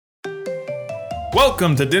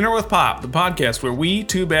Welcome to Dinner with Pop, the podcast where we,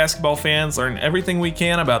 two basketball fans, learn everything we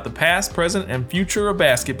can about the past, present, and future of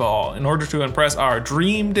basketball in order to impress our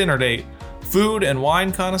dream dinner date, food and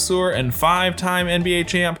wine connoisseur and 5-time NBA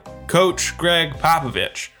champ, Coach Greg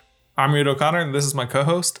Popovich. I'm Reid O'Connor, and this is my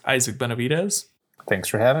co-host, Isaac Benavidez. Thanks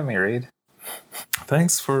for having me, Reid.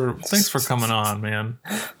 Thanks for coming on, man.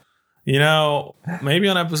 You know, maybe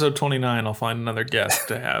on episode 29, I'll find another guest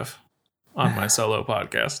to have on my solo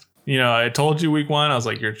podcast. You know, I told you week one, I was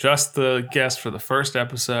like, you're just the guest for the first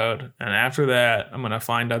episode. And after that, I'm going to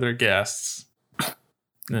find other guests.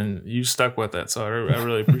 And you stuck with it. So I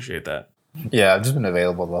really appreciate that. Yeah, I've just been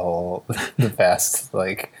available the past,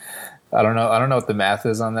 like, I don't know what the math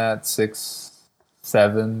is on that.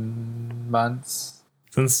 6-7 months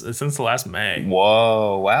since the last May.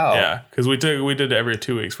 Whoa. Wow. Yeah. Cause we did every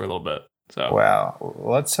 2 weeks for a little bit. So wow.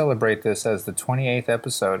 Let's celebrate this as the 28th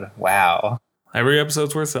episode. Wow. Every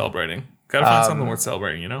episode's worth celebrating. Gotta find something worth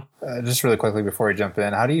celebrating, you know? Just really quickly before we jump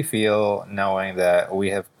in, how do you feel knowing that we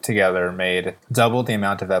have together made double the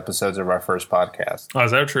amount of episodes of our first podcast? Oh,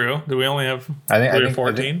 is that true? Do we only have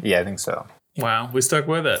 14? Yeah, I think so. Wow, we stuck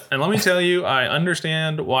with it. And let me tell you, I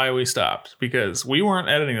understand why we stopped. Because we weren't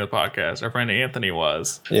editing the podcast. Our friend Anthony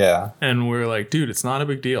was. Yeah. And we were like, dude, it's not a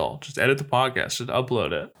big deal. Just edit the podcast. Just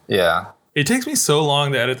upload it. Yeah. It takes me so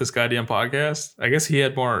long to edit this goddamn podcast. I guess he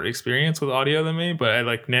had more experience with audio than me,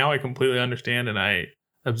 but now I completely understand and I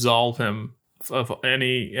absolve him of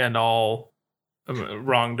any and all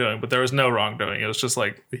wrongdoing. But there was no wrongdoing. It was just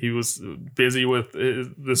like he was busy with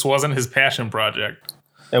this wasn't his passion project.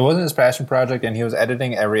 It wasn't his passion project, and he was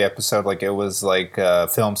editing every episode like it was like a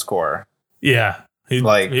film score. Yeah. He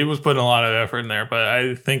was putting a lot of effort in there, but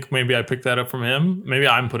I think maybe I picked that up from him. Maybe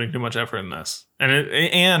I'm putting too much effort in this.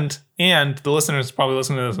 And the listeners probably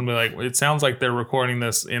listen to this and be like, it sounds like they're recording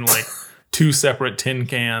this in like 2 separate tin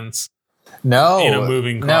cans. No, in a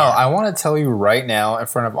moving car. No, I want to tell you right now in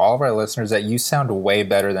front of all of our listeners that you sound way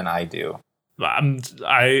better than I do. I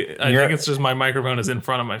think it's just my microphone is in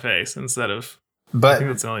front of my face instead of. But I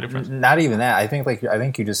think that's the only difference. Not even that. I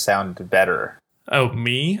think you just sound better. Oh,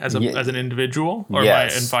 me as an individual or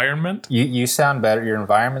yes. My environment? You sound better. Your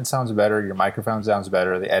environment sounds better. Your microphone sounds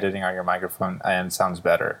better. The editing on your microphone end sounds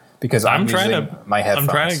better because I'm using my headphones.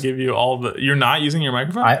 I'm trying to give you all the. You're not using your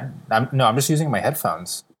microphone? I'm just using my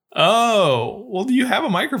headphones. Oh, well, you have a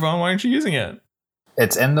microphone. Why aren't you using it?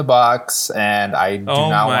 It's in the box, and I do not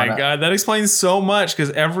want to. Oh my god, that explains so much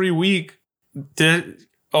because every week,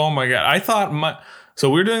 oh my god, I thought So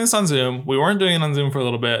we were doing this on Zoom. We weren't doing it on Zoom for a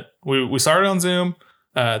little bit. We started on Zoom.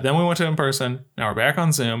 Then we went to in person. Now we're back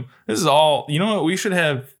on Zoom. This is all, you know what? We should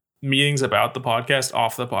have meetings about the podcast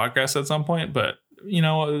off the podcast at some point. But, you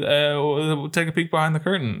know, we'll take a peek behind the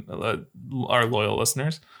curtain, our loyal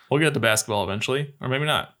listeners. We'll get to basketball eventually, or maybe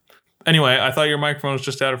not. Anyway, I thought your microphone was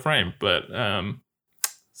just out of frame, but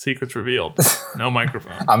secrets revealed. No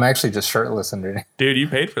microphone. I'm actually just shirtless underneath. Dude, you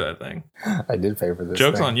paid for that thing. I did pay for this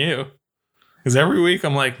Joke's thing. on you. Because every week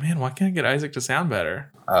I'm like, man, why can't I get Isaac to sound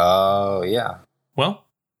better? Oh, yeah. Well,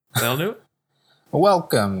 that'll do it.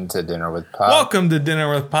 Welcome to Dinner with Pop. Welcome to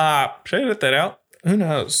Dinner with Pop. Should I edit that out? Who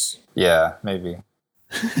knows? Yeah, maybe.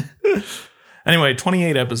 Anyway,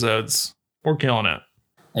 28 episodes. We're killing it.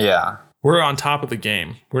 Yeah. We're on top of the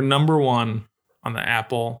game. We're number 1 on the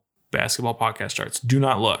Apple basketball podcast charts. Do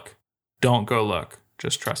not look. Don't go look.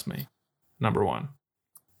 Just trust me. Number 1.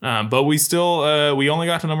 But we still, we only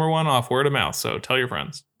got to number 1 off word of mouth. So tell your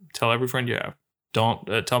friends. Tell every friend you have. Don't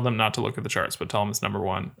tell them not to look at the charts, but tell them it's number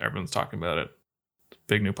 1. Everyone's talking about it.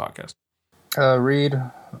 Big new podcast. Reid,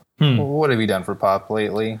 what have you done for Pop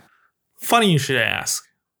lately? Funny you should ask.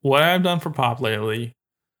 What I've done for Pop lately,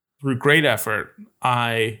 through great effort,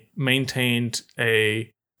 I maintained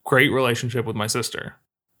a great relationship with my sister.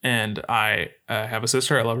 And I have a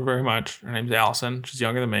sister. I love her very much. Her name's Allison. She's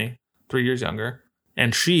younger than me, 3 years younger.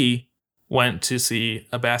 And she went to see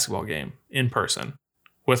a basketball game in person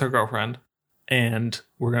with her girlfriend. And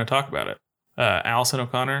we're going to talk about it. Allison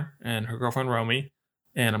O'Connor and her girlfriend, Romy.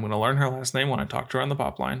 And I'm going to learn her last name when I talk to her on the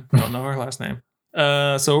Popline. Don't know her last name.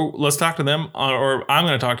 So let's talk to them. Or I'm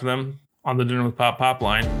going to talk to them on the Dinner with Pop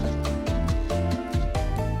Popline.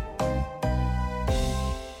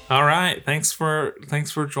 All right. Thanks for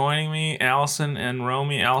joining me, Allison and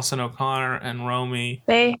Romy. Allison O'Connor and Romy.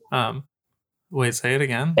 Wait, say it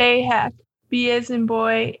again. Bayhack. B as in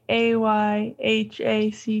boy, Ayhack.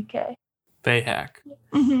 Bayhack.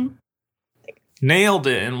 Mm-hmm. Nailed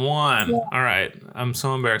it in one. Yeah. All right. I'm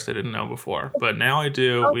so embarrassed I didn't know before, but now I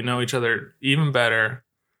do. We know each other even better.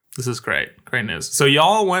 This is great. Great news. So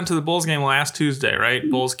y'all went to the Bulls game last Tuesday, right?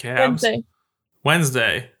 Bulls Cavs?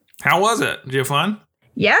 Wednesday. How was it? Did you have fun?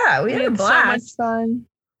 Yeah, we had a so much blast. fun.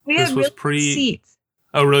 We This had was really good seats.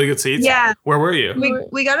 Oh, really good seats? Yeah. Where were you?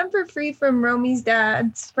 We got them for free from Romy's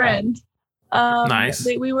dad's friend. Nice.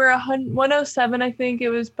 We were 107, I think. It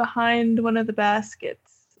was behind one of the baskets.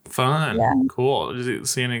 Fun. Yeah. Cool. Did you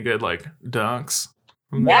see any good like dunks?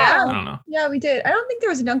 Yeah. I don't know. Yeah, we did. I don't think there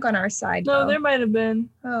was a dunk on our side. No, though. there might have been.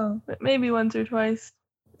 Oh, But maybe once or twice.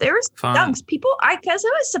 there was Fun. dunks. People, I guess I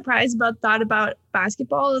was surprised about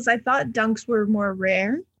basketball is I thought dunks were more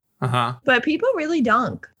rare, Uh-huh. but people really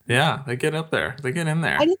dunk. Yeah, they get up there. They get in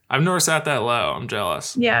there. I didn't- I've never sat that low. I'm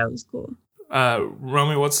jealous. Yeah, it was cool.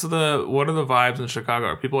 Romy, what are the vibes in Chicago?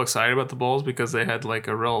 Are people excited about the Bulls because they had like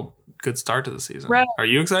a real good start to the season? Right. Are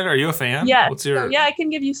you excited? Are you a fan? Yeah. What's your So, I can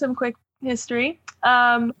give you some quick history.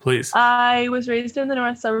 please? I was raised in the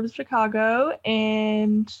north suburbs of Chicago,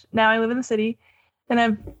 and now I live in the city. And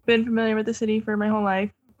I've been familiar with the city for my whole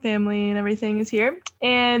life. Family and everything is here.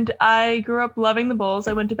 And I grew up loving the Bulls.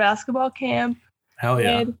 I went to basketball camp. Hell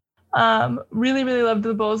yeah. And really, really loved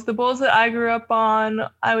the Bulls. The Bulls that I grew up on,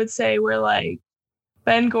 I would say, were like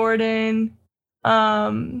Ben Gordon,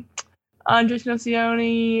 Andres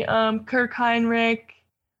Nocioni, Kirk Heinrich,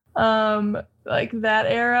 like that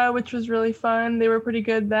era, which was really fun. They were pretty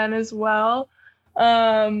good then as well.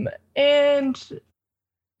 And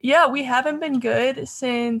yeah, we haven't been good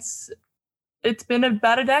since it's been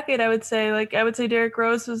about a decade, I would say. Like, I would say Derrick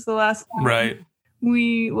Rose was the last time Right.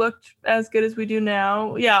 we looked as good as we do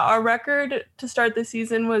now. Yeah, our record to start the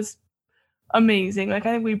season was amazing. Like,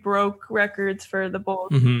 I think we broke records for the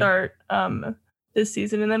Bulls to start this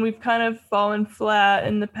season. And then we've kind of fallen flat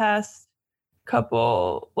in the past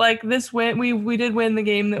couple. Like, this win, we did win the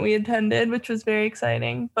game that we intended, which was very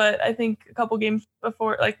exciting. But I think a couple games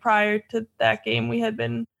before, like prior to that game, we had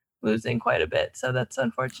been losing quite a bit. So that's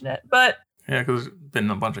unfortunate. But Yeah, because there's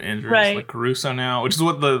been a bunch of injuries, Right. like Caruso now, which is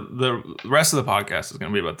what the rest of the podcast is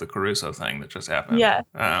going to be about, the Caruso thing that just happened. Yeah.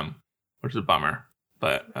 Which is a bummer.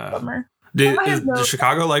 But bummer. does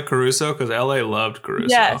Chicago like Caruso? Because LA loved Caruso.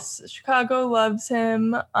 Yes, Chicago loves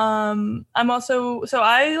him. I'm also, so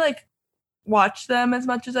I like watch them as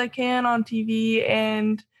much as I can on TV,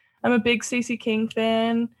 and I'm a big Stacey King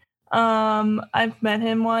fan. I've met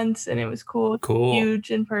him once, and it was cool. Cool. Huge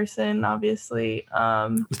in person, obviously.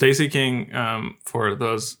 Stacey King, for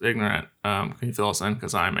those ignorant, can you fill us in?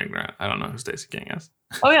 Because I'm ignorant. I don't know who Stacey King is.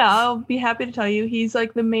 Oh yeah, I'll be happy to tell you. He's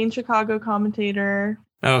like the main Chicago commentator.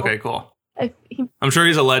 Okay, cool. He, I'm sure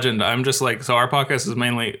he's a legend. I'm just like, so our podcast is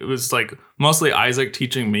it was like mostly Isaac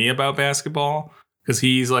teaching me about basketball because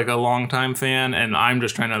he's like a longtime fan, and I'm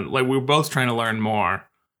just trying to, like, we're both trying to learn more,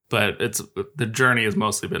 but the journey has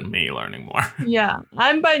mostly been me learning more. yeah,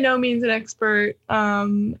 I'm by no means an expert.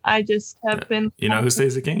 I just have been, You know who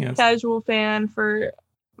Stacey King is? Casual fan for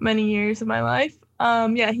many years of my life.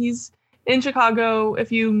 Yeah, he's in Chicago.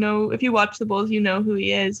 If you watch the Bulls, you know who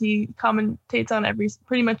he is. He commentates on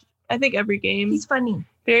pretty much, I think, every game. He's funny.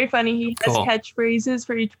 Very funny. He has Cool. catchphrase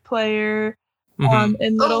for each player. Mhm.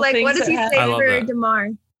 And little Like things what does he that say I love for that. DeMar?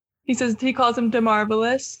 he calls him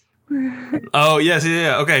DeMarvelous. Oh, yes,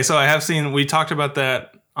 yeah. Okay, so I have seen, we talked about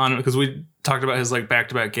that because we talked about his like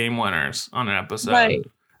back-to-back game winners on an episode. Right.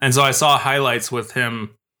 And so I saw highlights with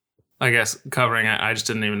him, I guess, covering it. I just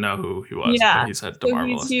didn't even know who he was. Yeah. But he said So he's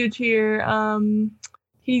DeMarvelous. huge here.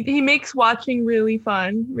 He makes watching really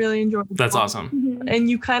fun, really enjoyable. That's awesome. And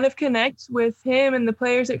you kind of connect with him and the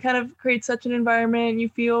players. It kind of creates such an environment. You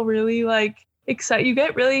feel really like excited. You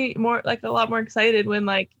get really more, like, a lot more excited when,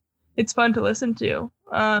 like, it's fun to listen to.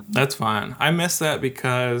 That's fine. I miss that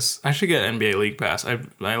because I should get NBA League Pass. I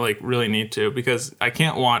like really need to, because I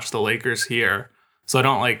can't watch the Lakers here. So I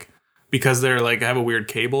don't because they're like, I have a weird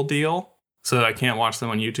cable deal. So I can't watch them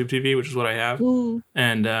on YouTube TV, which is what I have.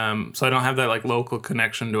 And so I don't have that like local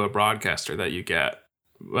connection to a broadcaster that you get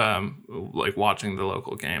like watching the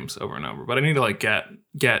local games over and over. But I need to like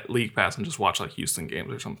get League Pass and just watch like Houston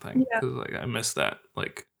games or something. Yeah. Because like I miss that.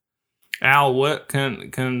 Like, Al, what can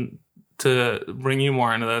to bring you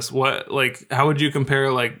more into this, what, like, how would you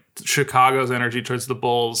compare like Chicago's energy towards the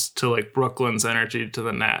Bulls to like Brooklyn's energy to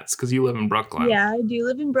the Nets? Because you live in Brooklyn. Yeah, I do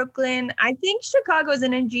live in Brooklyn. I think Chicago's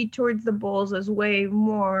energy towards the Bulls is way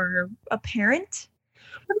more apparent.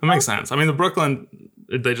 That makes sense. I mean, the Brooklyn,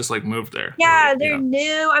 they just like moved there. Yeah, Or, they're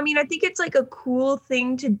new. I mean, I think it's like a cool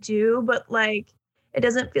thing to do, but like it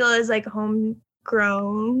doesn't feel as like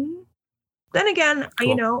homegrown. Then again,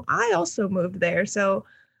 Cool. I also moved there, so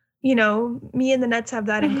me and the Nets have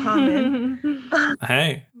that in common.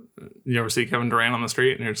 Hey, you ever see Kevin Durant on the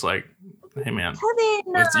street and you're just like, hey man, Kevin,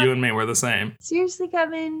 it's you and me, we're the same. seriously,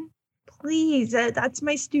 Kevin, please, that's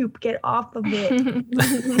my stoop. Get off of it.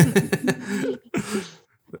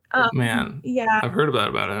 Man, yeah, I've heard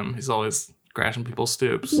about him. He's always crashing people's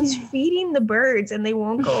stoops. he's feeding the birds and they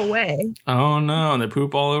won't go away. Oh no, and they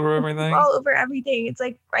poop all over everything? All over everything. It's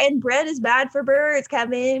like, and bread is bad for birds,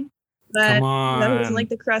 Kevin. But Come on. he doesn't like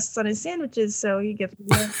the crusts on his sandwiches, so he gives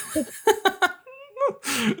them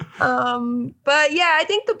but yeah, I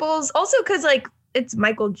think the Bulls also because like it's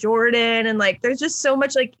Michael Jordan and like there's just so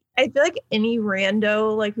much like I feel like any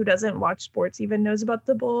rando like who doesn't watch sports even knows about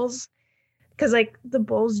the Bulls because like the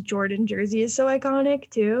Bulls Jordan jersey is so iconic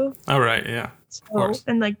too. All right, yeah. So,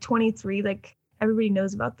 and like 23, like everybody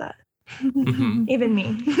knows about that. Mm-hmm. Even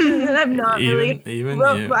me. And I'm not even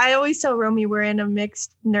you. I always tell Romy we're in a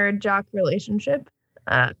mixed nerd jock relationship.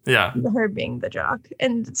 Yeah. Her being the jock.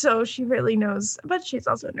 And so she really knows, but she's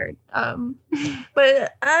also a nerd.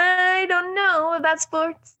 But I don't know about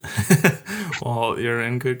sports. Well, you're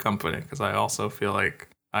in good company because I also feel like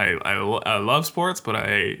I love sports, but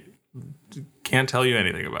I can't tell you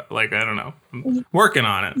anything about it. Like, I don't know. I'm working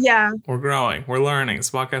on it. Yeah. We're growing. We're learning. It's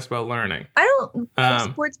a podcast about learning. I don't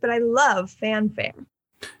love sports, but I love fanfare.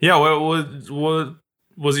 Yeah. What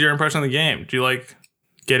was your impression of the game? Do you like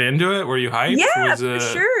get into it? Were you hyped? Yeah, for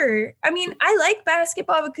sure. I mean, I like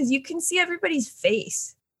basketball because you can see everybody's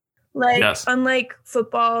face. Like, yes. Unlike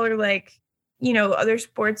football or like, you know, other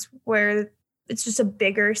sports where it's just a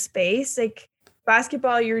bigger space. Like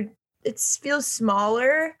basketball, it feels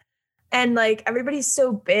smaller. And like everybody's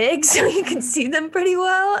so big, so you can see them pretty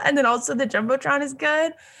well. And then also the Jumbotron is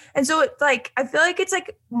good. And so it's like, I feel like it's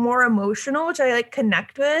like more emotional, which I like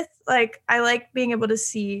connect with. Like I like being able to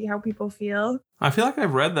see how people feel. I feel like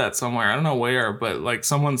I've read that somewhere. I don't know where, but like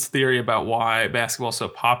someone's theory about why basketball is so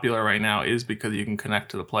popular right now is because you can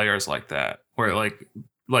connect to the players like that. Where like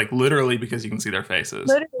literally because you can see their faces.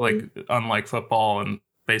 Literally. Like unlike football and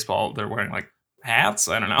baseball, they're wearing like hats.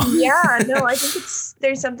 I don't know. Yeah, no, I think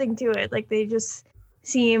there's something to it. Like they just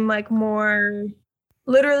seem like more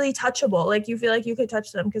literally touchable. Like you feel like you could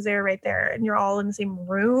touch them because they're right there and you're all in the same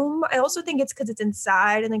room. I also think it's because it's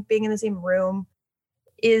inside and like being in the same room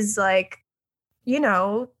is like, you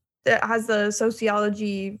know, that has the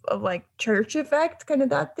sociology of like church effect, kind of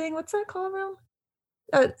that thing. What's that called, Rome?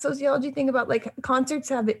 Sociology thing about like concerts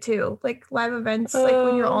have it too. Like live events, like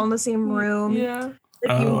when you're all in the same room. Yeah.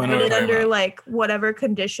 If you put it under like whatever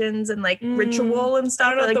conditions and like ritual and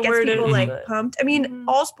stuff, that like gets people like pumped. I mean, Mhm.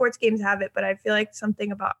 all sports games have it, but I feel like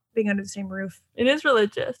something about being under the same roof. It is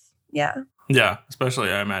religious. Yeah. Yeah, especially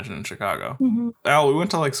I imagine in Chicago. Mm-hmm. Al, we went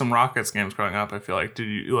to like some Rockets games growing up. I feel like, did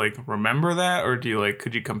you like remember that, or do you like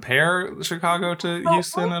could you compare Chicago to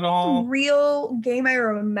Houston at all? The real game I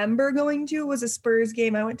remember going to was a Spurs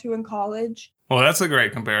game I went to in college. Well, that's a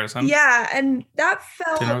great comparison. Yeah, and that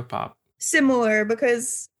felt Dinner with Pop. similar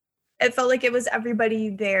because it felt like it was everybody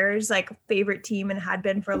there's like favorite team and had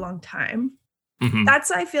been for a long time. Mm-hmm.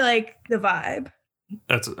 That's I feel like the vibe.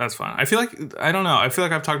 That's fine. I feel like I don't know. I feel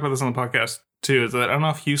like I've talked about this on the podcast too. Is that I don't know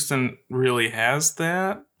if Houston really has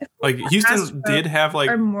that. Like Houston did have like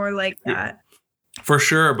or more like that for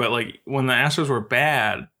sure, but like when the Astros were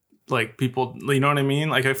bad, like people, you know what I mean?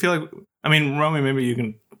 Like I feel like I mean, Romy, maybe you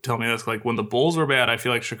can tell me this. Like when the Bulls were bad, I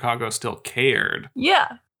feel like Chicago still cared. Yeah.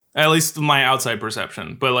 At least my outside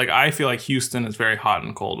perception. But like I feel like Houston is very hot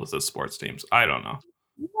and cold with its sports teams. I don't know.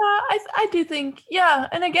 Yeah, I do think, yeah.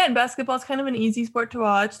 And again, basketball is kind of an easy sport to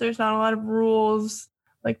watch. There's not a lot of rules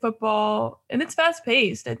like football, and it's fast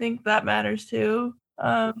paced. I think that matters too.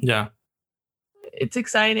 Yeah. It's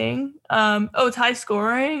exciting. It's high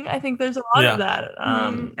scoring. I think there's a lot of that.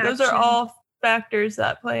 Those are all factors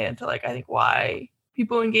that play into like, I think why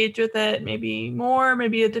people engage with it maybe more,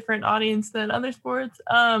 maybe a different audience than other sports.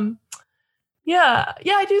 Yeah,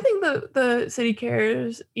 I do think the city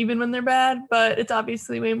cares even when they're bad, but it's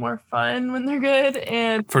obviously way more fun when they're good.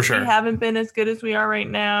 And for sure, we haven't been as good as we are right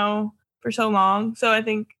now for so long. So I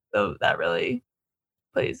think that really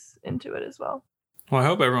plays into it as well. Well, I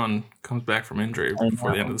hope everyone comes back from injury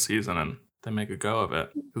before the end of the season and they make a go of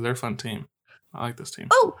it because they're a fun team. I like this team.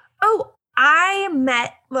 I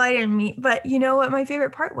didn't meet, but you know what my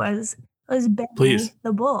favorite part was Benny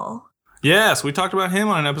the Bull. Yes, we talked about him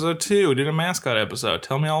on an episode 2. We did a mascot episode.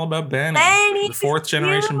 Tell me all about Benny. The 4th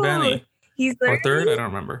generation Benny. He's or 3rd? I don't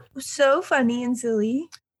remember. So funny and silly.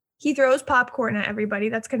 He throws popcorn at everybody.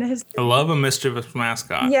 That's kind of his thing. I love a mischievous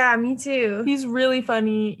mascot. Yeah, me too. He's really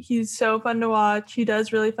funny. He's so fun to watch. He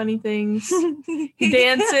does really funny things. He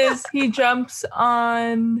dances. He jumps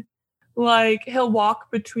on... Like he'll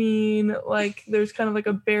walk between like there's kind of like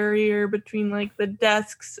a barrier between like the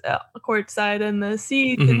desks courtside and the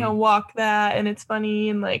seats, and he'll walk that, and it's funny,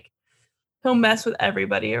 and like he'll mess with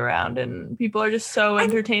everybody around, and people are just so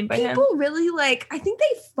entertained by him. People really like, I think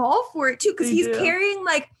they fall for it too, because he's carrying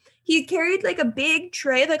like, he carried like a big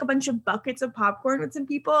tray, like a bunch of buckets of popcorn with some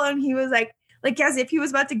people, and he was like as if he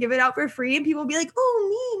was about to give it out for free, and people would be like, oh,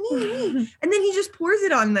 me. And then he just pours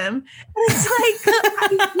it on them. And it's like,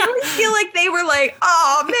 I really feel like they were like,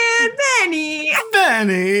 oh man,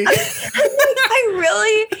 Benny.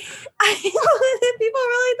 People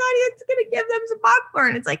really thought he was going to give them some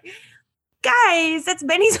popcorn. It's like, guys, that's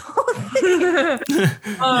Benny's whole thing.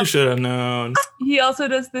 You should have known. He also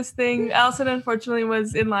does this thing. Allison, unfortunately,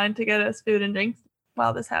 was in line to get us food and drinks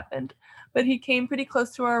while this happened. But he came pretty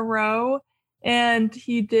close to our row, and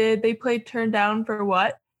they played Turn Down for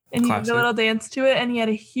What? And he did a little dance to it, and he had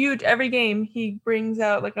a huge, every game, he brings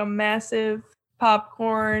out like a massive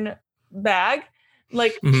popcorn bag,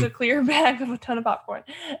 like just a clear bag of a ton of popcorn.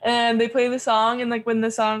 And they play the song, and like when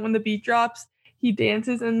the beat drops, he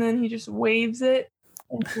dances, and then he just waves it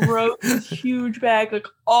and throws this huge bag like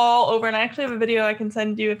all over. And I actually have a video I can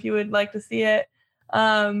send you if you would like to see it,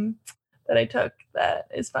 that I took that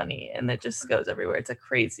is funny, and it just goes everywhere. It's a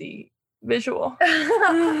crazy visual. And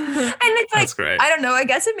it's like, that's great. I don't know, I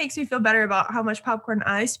guess it makes me feel better about how much popcorn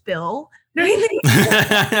I spill. He's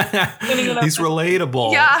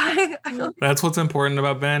relatable. Yeah. That's what's important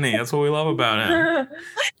about Benny. That's what we love about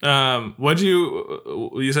him.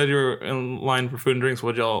 You said you were in line for food and drinks.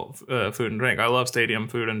 What'd y'all food and drink? I love stadium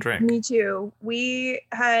food and drink. Me too. We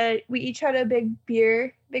each had a big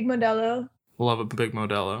beer, big Modelo. Love a big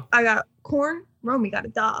Modelo. I got corn. Romy got a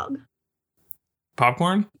dog.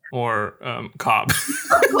 Popcorn or Cobb?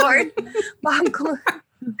 Popcorn.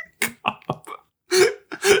 Cobb.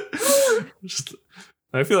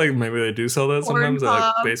 I feel like maybe they do sell that corn sometimes at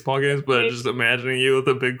like baseball games, but just imagining you with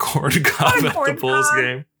a big corn cob at the Bulls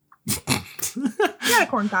game. Yeah,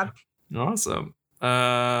 corn cob. Awesome.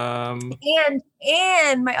 And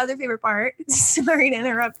my other favorite part. Sorry to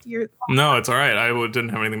interrupt your. No, it's all right. I didn't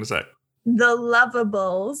have anything to say. The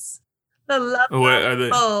Lovables. The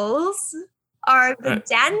Lovables are the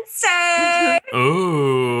dancers.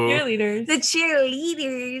 Oh. Cheerleaders. The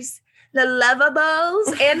cheerleaders. The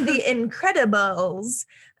Lovables and the Incredibles.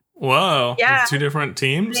 Whoa. Yeah. Two different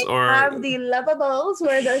teams? They or have the Lovables, who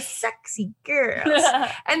are the sexy girls.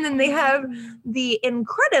 And then they have the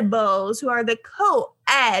Incredibles, who are the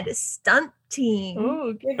co-ed stunt team.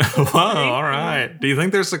 Ooh, good. Wow, all right. Do you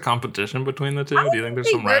think there's a competition between the two? Do you think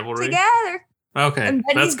there's some rivalry? Together. Okay, and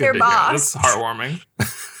that's good to boss. hear. That's heartwarming.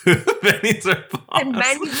 Benny's their boss. And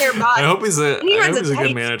Benny's their boss. I hope he's a tight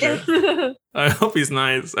good manager. I hope he's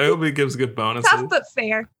nice. I hope he gives good bonuses. Tough but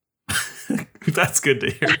fair. That's good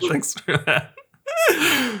to hear. Thanks for that.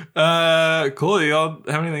 Cool. Y'all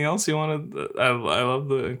have anything else you want to? I love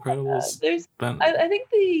the Incredibles. I think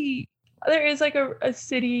there is like a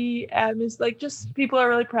city atmosphere. Like just people are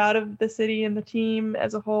really proud of the city and the team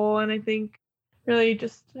as a whole, and I think really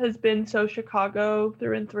just has been so Chicago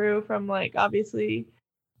through and through. From like obviously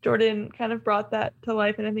Jordan kind of brought that to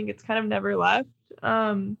life, and I think it's kind of never left.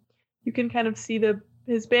 You can kind of see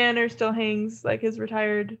his banner still hangs, like his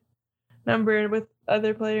retired number with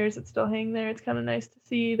other players that still hang there. It's kind of nice to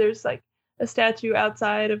see. There's like a statue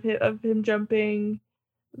outside of him jumping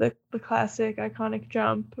the classic iconic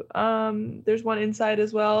jump. There's one inside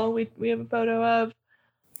as well. We have a photo of.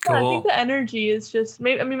 Cool. I think the energy is just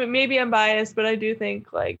maybe I'm biased, but I do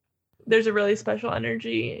think like there's a really special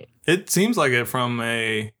energy. It seems like it from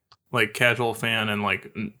a like casual fan and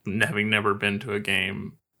like having never been to a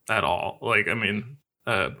game at all. Like I mean.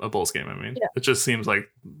 A Bulls game, yeah. It just seems like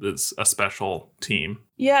it's a special team.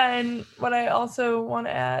 Yeah, and what I also want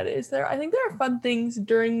to add is I think there are fun things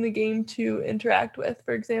during the game to interact with.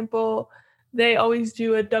 For example, they always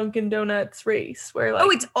do a Dunkin' Donuts race where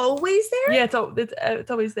like it's always there? Yeah, it's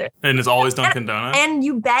always there. And it's always Dunkin' Donuts? And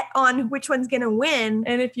you bet on which one's going to win.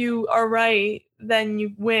 And if you are right, then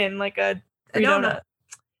you win like a free donut.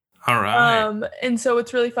 All right. And so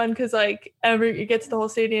it's really fun because like it gets the whole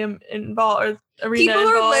stadium involved or arena people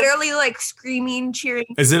involved. Are literally like screaming, cheering.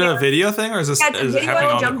 Is it a video thing or is this is it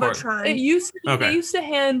happening on the court? They used to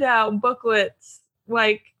hand out booklets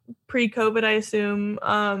like pre-COVID, I assume.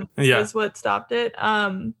 Was what stopped it.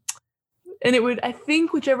 And it would, I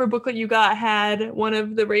think, whichever booklet you got had one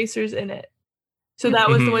of the racers in it. So that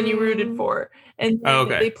was the one you rooted for. And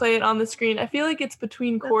they play it on the screen. I feel like it's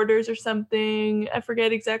between quarters or something. I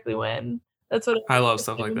forget exactly when. That's what I love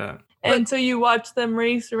stuff like that. And so you watch them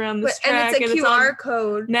race around this track. And it's a QR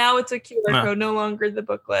code. Now it's a QR code, no longer the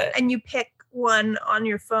booklet. And you pick one on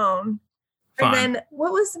your phone. Fun. And then,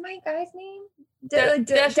 what was my guy's name?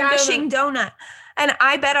 Dashing Donut. And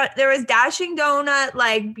I bet there was Dashing Donut,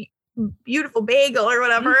 like beautiful bagel or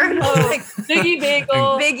whatever. Like, Biggie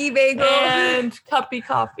Bagel. Biggie Bagel. And Cuppy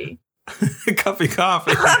Coffee. Cuppy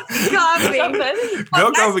Coffee. Coffee.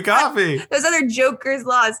 Go Cuppy Coffee. Those other jokers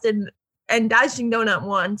lost and Dashing Donut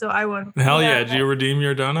won, so I won. Hell yeah. Did you redeem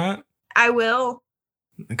your donut? I will.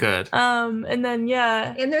 Good. And then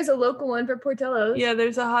And there's a local one for Portillo's. yeah,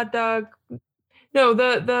 there's a hot dog. No,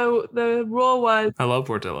 the rule was I love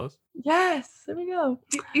Portillo's. yes. There we go.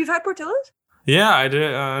 You've had Portillo's? Yeah, I did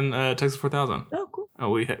it on Texas 4000. Oh, cool. Oh,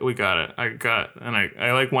 we got it.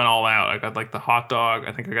 I like went all out. I got like the hot dog.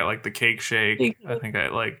 I think I got like the cake shake. I think I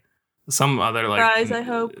like some other like Fries, I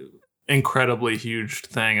hope. incredibly huge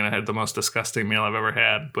thing, and I had the most disgusting meal I've ever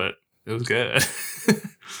had, but it was good.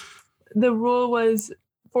 The rule was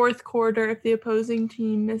fourth quarter if the opposing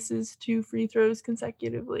team misses 2 free throws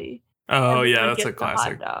consecutively. Oh yeah, everyone that's a gets the hot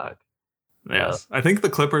classic. dog. Yes, I think the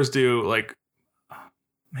Clippers do like.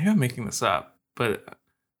 Maybe I'm making this up, but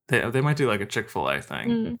they might do like a Chick-fil-A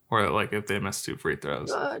thing, where like if they miss 2 free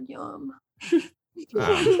throws, God, yum.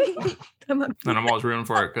 and I'm always rooting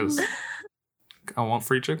for it because I want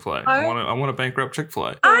free Chick-fil-A. I want to bankrupt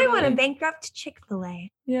Chick-fil-A. I want to bankrupt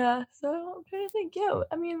Chick-fil-A. Yeah, so I'm trying to think. Yeah,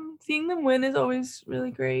 I mean, seeing them win is always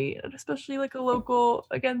really great, especially like a local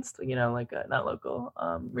against, like a not local,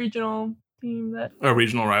 regional team that. A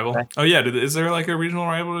regional rival. Oh yeah, is there like a regional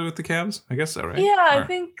rivalry with the Cavs? I guess so, right? Yeah, I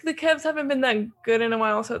think the Cavs haven't been that good in a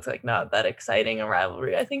while, so it's like not that exciting a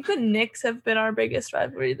rivalry. I think the Knicks have been our biggest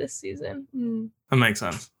rivalry this season. That makes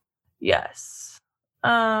sense. Yes.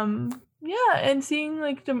 Yeah, and seeing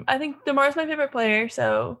like I think DeMar's my favorite player,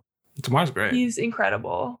 so DeMar's great. He's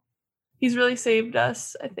incredible. He's really saved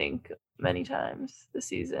us, I think, many times this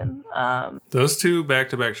season. Those 2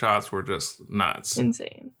 back-to-back shots were just nuts.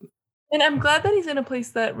 Insane. And I'm glad that he's in a place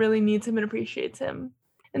that really needs him and appreciates him.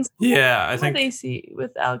 And so I think they see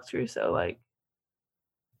with Alex Caruso, like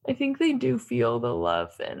I think they do feel the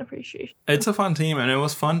love and appreciation. It's a fun team, and it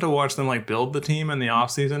was fun to watch them like build the team in the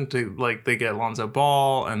offseason to like they get Lonzo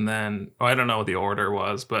Ball, and then I don't know what the order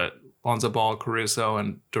was, but Lonzo Ball, Caruso,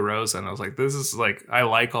 and DeRozan. I was like, this is like I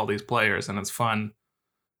like all these players, and it's fun.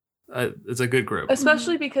 It's a good group,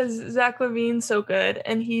 especially because Zach LaVine's so good,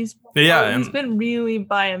 and he's been really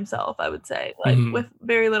by himself. I would say, like with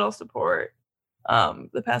very little support,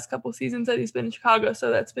 the past couple seasons that he's been in Chicago. So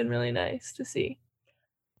that's been really nice to see.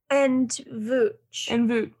 And Vooch.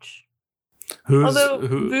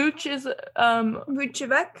 Vooch is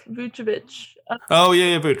Vucevic. Oh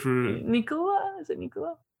yeah, Vooch. Nikola, is it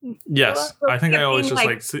Nikola? Yes, I think I always just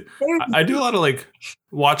like see, I do a lot of like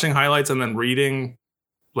watching highlights and then reading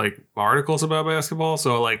like articles about basketball,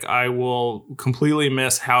 so like I will completely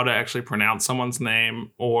miss how to actually pronounce someone's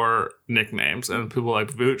name or nicknames, and people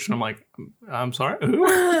like Vooch, and I'm like, I'm sorry.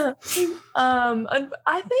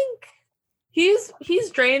 I think he's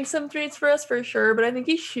drained some threes for us for sure, but I think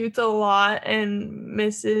he shoots a lot and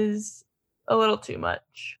misses a little too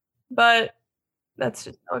much. But that's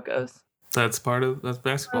just how it goes. That's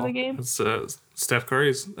basketball. Part of the game. It's Steph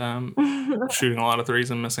Curry's shooting a lot of threes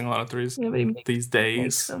and missing a lot of threes these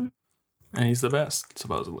days, and he's the best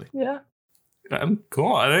supposedly. Yeah.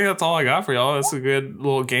 Cool. I think that's all I got for y'all. That's a good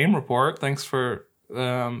little game report. Thanks for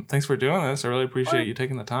doing this. I really appreciate you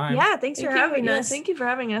taking the time. Yeah, thanks for having us. Thank you for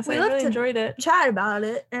having us. I really enjoyed it. Chat about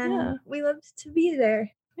it, and we loved to be there.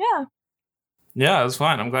 Yeah. Yeah, it was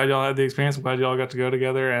fun. I'm glad y'all had the experience. I'm glad y'all got to go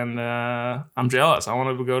together, and I'm jealous. I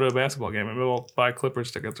want to go to a basketball game. Maybe we'll buy Clippers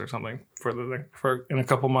tickets or something for in a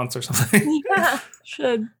couple months or something. Yeah,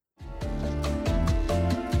 should.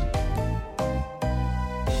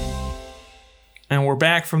 And we're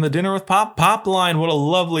back from the dinner with Popline. What a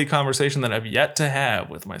lovely conversation that I've yet to have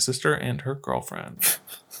with my sister and her girlfriend,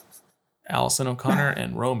 Allison O'Connor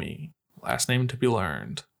and Romy. Last name to be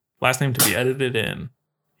learned. Last name to be edited in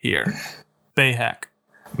here. Bayhack.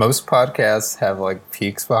 Most podcasts have like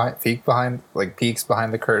peaks behind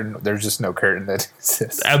the curtain. There's just no curtain that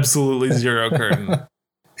exists. Absolutely zero curtain.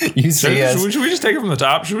 Should we just take it from the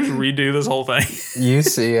top? Should we redo this whole thing? You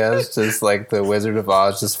see us just like the Wizard of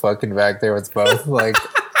Oz, just fucking back there with both like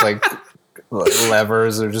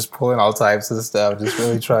levers or just pulling all types of stuff. Just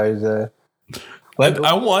really trying to.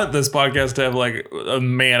 I want this podcast to have like a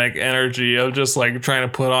manic energy of just like trying to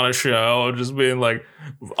put on a show, of just being like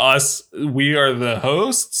we are the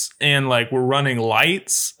hosts, and like we're running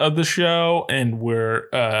lights of the show, and we're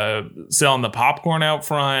selling the popcorn out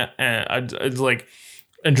front, and it's like,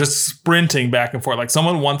 and just sprinting back and forth. Like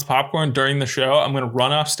someone wants popcorn during the show, I'm going to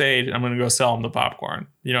run off stage and I'm going to go sell them the popcorn.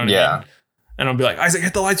 You know what I mean? And I'll be like, Isaac,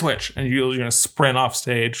 hit the light switch. And you're going to sprint off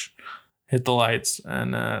stage, hit the lights,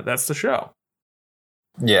 and that's the show.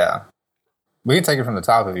 Yeah. We can take it from the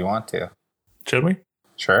top if you want to. Should we?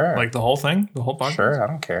 Sure. Like the whole thing? The whole podcast? Sure, I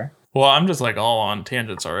don't care. Well, I'm just like all on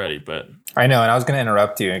tangents already, but... I know, and I was going to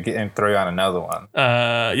interrupt you and throw you on another one.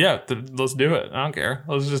 Let's do it. I don't care.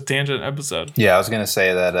 Let's just tangent episode. Yeah, I was going to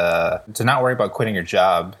say that to not worry about quitting your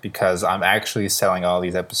job because I'm actually selling all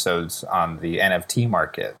these episodes on the NFT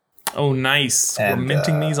market. Oh, nice. And, we're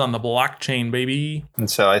minting these on the blockchain, baby. And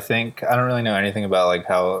so I don't really know anything about like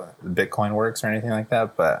how Bitcoin works or anything like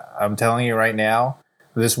that, but I'm telling you right now,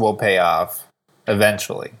 this will pay off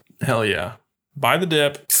eventually. Hell yeah. Buy the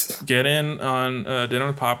dip. Get in on Dinner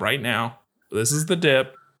with Pop right now. This is the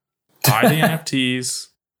dip. Buy the NFTs.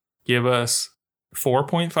 Give us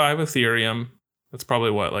 4.5 Ethereum. That's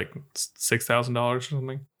probably what, like $6,000 or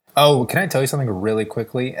something? Oh, can I tell you something really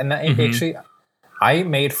quickly? And that, actually, I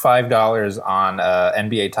made $5 on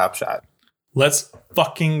NBA Top Shot. Let's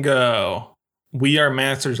fucking go. We are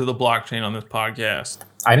masters of the blockchain on this podcast.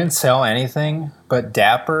 I didn't sell anything, but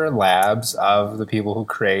Dapper Labs, of the people who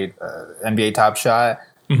create NBA Top Shot,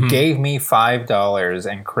 gave me $5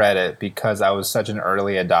 in credit because I was such an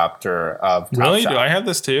early adopter of Top Really? Shot. Do I have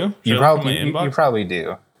this too? You probably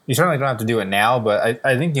do. You certainly don't have to do it now, but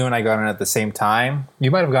I think you and I got in at the same time.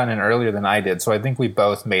 You might have gotten in earlier than I did, so I think we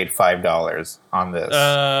both made $5 on this.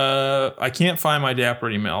 I can't find my Dapper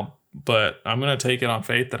email, but I'm gonna take it on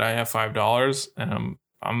faith that I have $5, and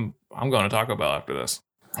I'm going to Taco Bell after this.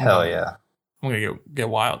 Hell yeah! I'm gonna get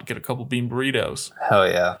wild, get a couple bean burritos. Hell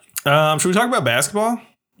yeah! Should we talk about basketball?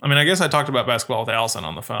 I mean, I guess I talked about basketball with Allison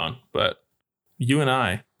on the phone, but you and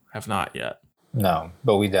I have not yet. No,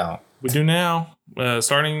 but we don't. We do now.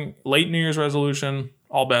 Starting late New Year's resolution,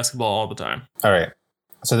 all basketball all the time. All right.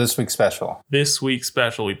 So this week's special.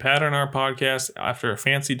 We pattern our podcast after a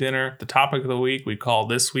fancy dinner. The topic of the week we call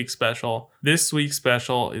This Week's Special. This week's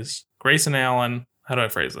special is Grayson Allen. How do I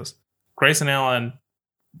phrase this? Grayson Allen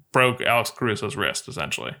broke Alex Caruso's wrist,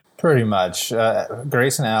 essentially. Pretty much.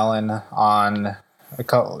 Grayson Allen on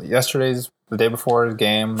the day before his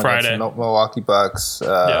game Friday. against the Milwaukee Bucks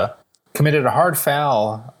committed a hard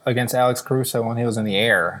foul against Alex Caruso when he was in the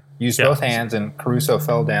air. Used both hands, and Caruso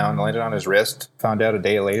fell down, landed on his wrist. Found out a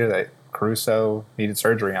day later that Caruso needed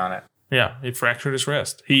surgery on it. Yeah, he fractured his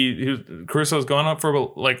wrist. Caruso was going up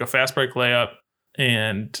for like a fast break layup,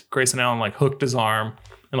 and Grayson Allen like hooked his arm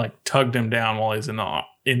and like tugged him down while he's in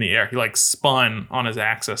the air. He like spun on his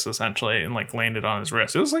axis essentially and like landed on his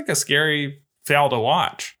wrist. It was like a scary foul to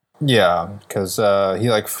watch. Yeah, because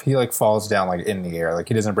he falls down like in the air. Like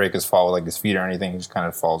he doesn't break his fall with like his feet or anything. He just kind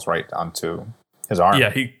of falls right onto his arm.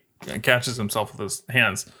 Yeah, he catches himself with his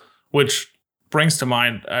hands, which brings to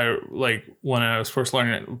mind like when I was first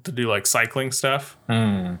learning to do like cycling stuff,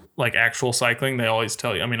 like actual cycling. They always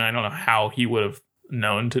tell you. I mean, I don't know how he would have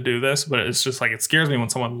known to do this, but it's just like it scares me when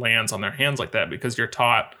someone lands on their hands like that because you're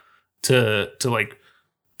taught to like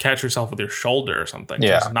catch yourself with your shoulder or something.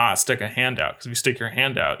 Yeah. Just not stick a hand out, because if you stick your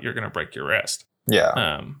hand out, you're going to break your wrist.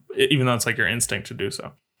 Yeah. Even though it's like your instinct to do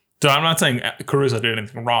so. So I'm not saying Caruso did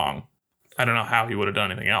anything wrong. I don't know how he would have done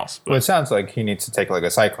anything else. But. Well, it sounds like he needs to take like a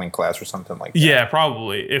cycling class or something like that. Yeah,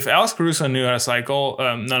 probably. If Alex Caruso knew how to cycle,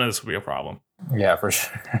 none of this would be a problem. Yeah, for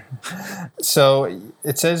sure. So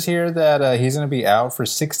it says here that he's going to be out for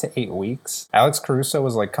 6 to 8 weeks. Alex Caruso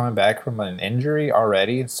was like coming back from an injury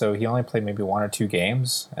already, so he only played maybe 1 or 2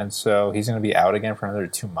 games, and so he's going to be out again for another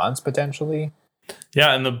 2 months potentially.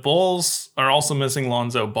 Yeah, and the Bulls are also missing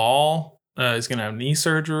Lonzo Ball. He's going to have knee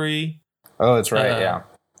surgery. Oh, that's right. Yeah.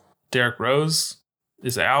 Derrick Rose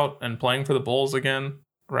is out and playing for the Bulls again,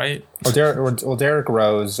 right? Well, Derrick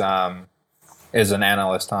Rose is an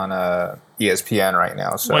analyst on ESPN right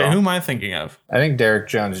now. So wait, who am I thinking of? I think Derrick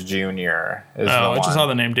Jones Jr. is the one. I just saw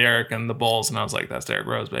the name Derrick and the Bulls, and I was like, that's Derrick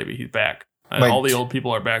Rose, baby. He's back. And all the old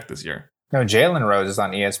people are back this year. No, Jalen Rose is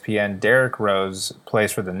on ESPN. Derrick Rose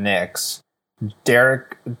plays for the Knicks.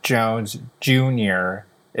 Derrick Jones Jr.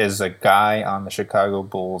 is a guy on the Chicago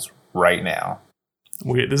Bulls right now.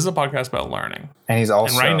 This is a podcast about learning. And he's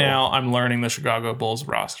also... And right now, I'm learning the Chicago Bulls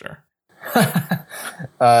roster.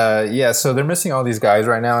 Yeah, so they're missing all these guys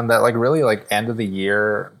right now, and that like really like end of the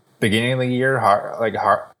year, beginning of the year,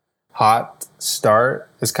 hot start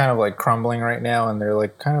is kind of like crumbling right now, and they're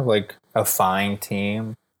like kind of like a fine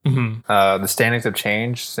team. The standings have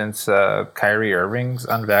changed since Kyrie Irving's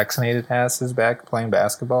unvaccinated ass is back playing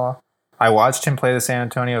basketball. I watched him play the San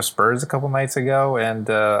Antonio Spurs a couple nights ago, and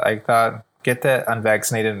I thought, get that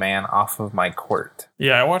unvaccinated man off of my court.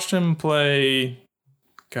 Yeah, I watched him play.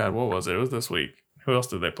 God, what was it? It was this week. Who else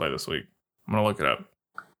did they play this week? I'm going to look it up.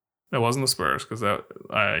 It wasn't the Spurs, because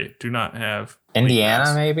I do not have...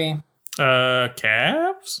 Indiana, maybe?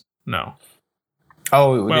 Cavs? No.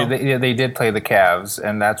 Oh, well, they did play the Cavs,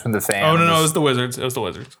 and that's when the fans... Oh, no, it was the Wizards.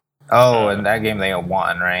 Oh, in that game they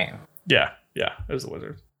won, right? Yeah, it was the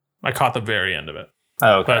Wizards. I caught the very end of it.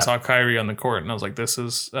 Oh, okay. But I saw Kyrie on the court, and I was like, this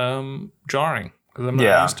is jarring, because I'm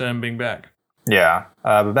not used to him being back. Yeah.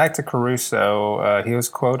 But back to Caruso, he was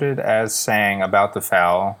quoted as saying about the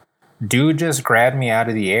foul, "Dude just grabbed me out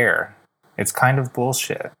of the air. It's kind of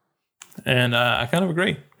bullshit." And I kind of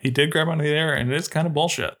agree. He did grab onto the air, and it is kind of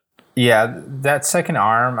bullshit. Yeah, that second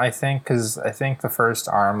arm, I think, because I think the first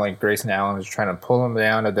arm, like Grayson Allen was trying to pull him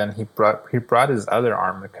down, and then he brought his other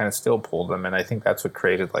arm and kind of still pulled him, and I think that's what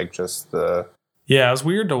created like just the. Yeah, it was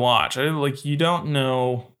weird to watch. You don't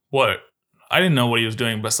know what. I didn't know what he was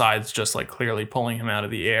doing besides just like clearly pulling him out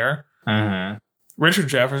of the air. Mm-hmm. Richard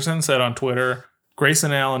Jefferson said on Twitter,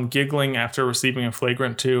 Grayson Allen giggling after receiving a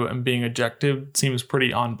flagrant 2 and being ejected seems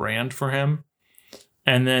pretty on brand for him.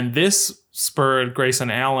 And then this spurred Grayson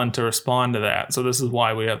Allen to respond to that. So this is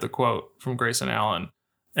why we have the quote from Grayson Allen.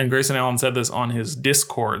 And Grayson Allen said this on his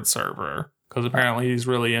Discord server, because apparently he's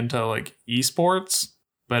really into like esports.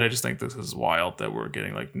 But I just think this is wild that we're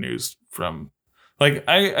getting like news from, like,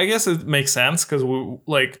 I guess it makes sense because we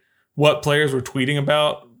like what players were tweeting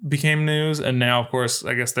about became news. And now, of course,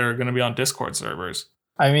 I guess they're going to be on Discord servers.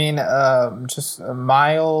 I mean, just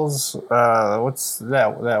Miles, what's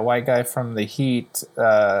that white guy from the Heat,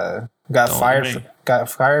 got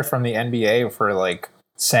fired from the NBA for like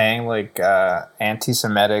saying like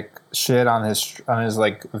anti-Semitic shit on his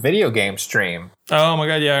like video game stream. Oh my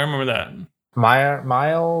god, yeah, I remember that.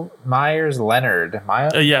 Myers Leonard.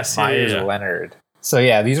 Yes, Myers Leonard. So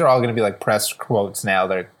yeah, these are all going to be like press quotes now.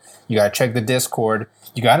 That you got to check the Discord.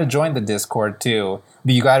 You got to join the Discord too,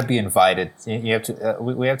 but you got to be invited. You have to.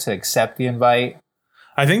 We have to accept the invite.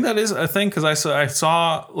 I think that is a thing because I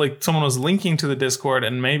saw like someone was linking to the Discord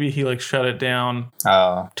and maybe he like shut it down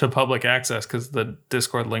to public access because the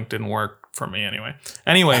Discord link didn't work for me anyway.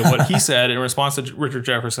 Anyway, what he said in response to Richard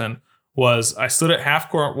Jefferson was, "I stood at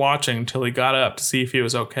half court watching until he got up to see if he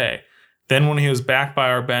was okay. Then when he was back by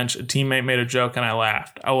our bench, a teammate made a joke and I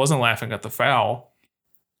laughed. I wasn't laughing at the foul."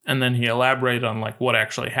 And then he elaborated on like what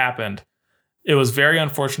actually happened. "It was very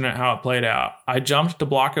unfortunate how it played out. I jumped to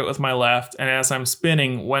block it with my left, and as I'm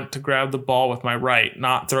spinning, went to grab the ball with my right,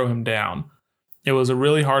 not throw him down. It was a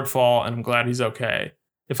really hard fall, and I'm glad he's okay.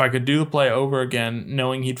 If I could do the play over again,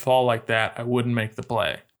 knowing he'd fall like that, I wouldn't make the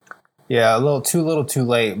play." Yeah, a little too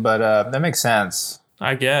late, but that makes sense.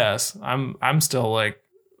 I guess. I'm still like,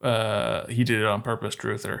 he did it on purpose,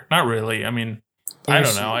 truther. Not really. I mean, I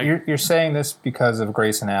don't know. You're saying this because of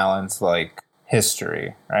Grayson Allen's like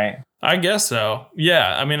history, right? I guess so.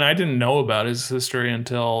 Yeah. I mean, I didn't know about his history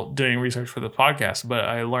until doing research for the podcast, but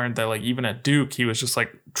I learned that like even at Duke, he was just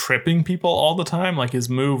like tripping people all the time. Like his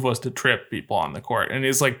move was to trip people on the court, and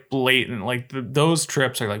it's like blatant. Like those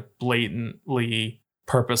trips are like blatantly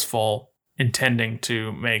purposeful, intending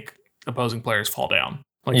to make opposing players fall down.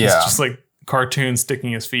 Like he's just like cartoon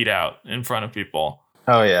sticking his feet out in front of people.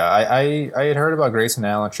 Oh yeah, I had heard about Grayson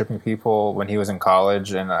Allen tripping people when he was in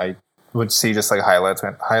college, and I would see just like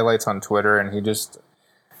highlights on Twitter, and he just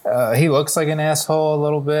he looks like an asshole a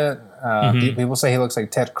little bit. People say he looks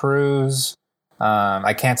like Ted Cruz.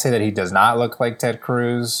 I can't say that he does not look like Ted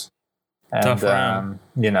Cruz. And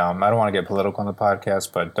you know, I don't want to get political on the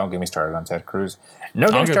podcast, but don't get me started on Ted Cruz.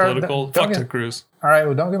 Don't get political. Fuck Ted Cruz. All right,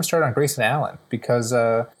 well, don't get me started on Grayson Allen, because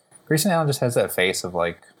Grayson Allen just has that face of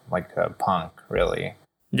like a punk, really.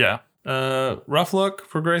 Yeah. Rough look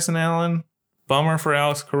for Grayson Allen. Bummer for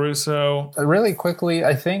Alex Caruso. Really quickly,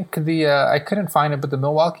 I think I couldn't find it, but the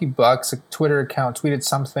Milwaukee Bucks Twitter account tweeted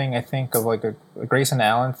something, I think, of like a Grayson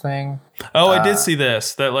Allen thing. Oh, I did see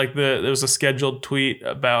this. That like there was a scheduled tweet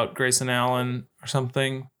about Grayson Allen or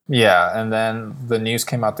something. Yeah, and then the news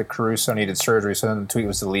came out that Caruso needed surgery, so then the tweet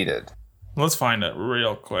was deleted. Let's find it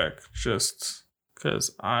real quick, just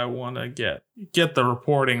because I want to get the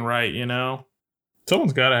reporting right, you know?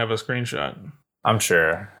 Someone's got to have a screenshot. I'm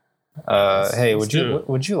sure. Hey, would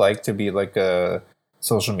you like to be like a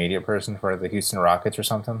social media person for the Houston Rockets or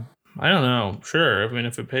something? I don't know. Sure. I mean,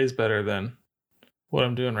 if it pays better than what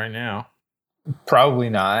I'm doing right now. Probably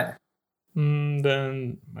not.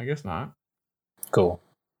 Then I guess not. Cool.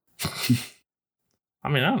 I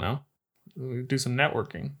mean, I don't know. We do some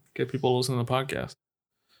networking. Get people to listen to the podcast.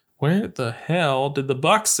 Where the hell did the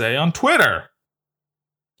Bucks say on Twitter?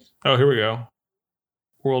 Oh, here we go.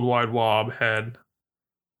 Worldwide Wob had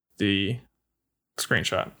the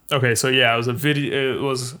screenshot. Okay, so yeah, it was a video. It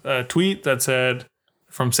was a tweet that said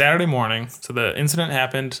from Saturday morning. So the incident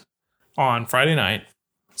happened on Friday night.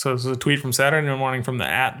 So this is a tweet from Saturday morning from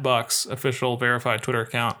the @Bucks official verified Twitter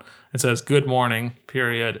account. It says "Good morning,"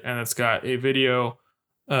 period, and it's got a video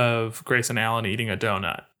of Grayson Allen eating a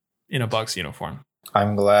donut in a Bucks uniform.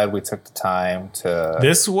 I'm glad we took the time to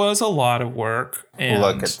This was a lot of work. And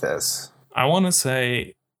look at this. I want to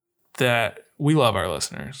say that we love our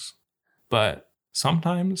listeners, but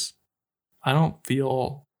sometimes I don't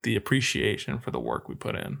feel the appreciation for the work we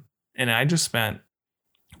put in. And I just spent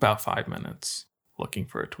about 5 minutes looking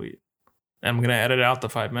for a tweet. And I'm going to edit out the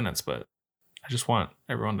 5 minutes, but I just want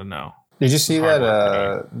everyone to know. Did you see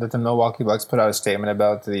that the Milwaukee Bucks put out a statement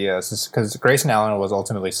about because Grayson Allen was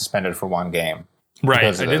ultimately suspended for 1 game?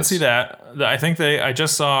 Right. I did see that. I think I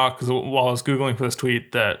just saw, because while I was Googling for this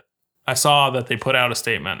tweet, that I saw that they put out a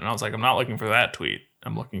statement. And I was like, I'm not looking for that tweet.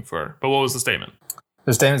 I'm looking for, but what was the statement?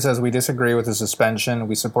 The statement says, "We disagree with the suspension.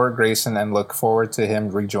 We support Grayson and look forward to him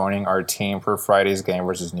rejoining our team for Friday's game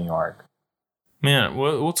versus New York." Man,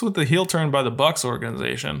 what's with the heel turn by the Bucks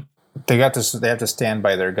organization? They have to stand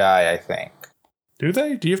by their guy, I think. Do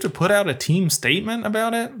they? Do you have to put out a team statement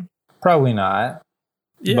about it? Probably not.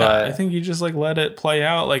 Yeah, but I think you just let it play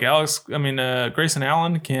out. Like Grayson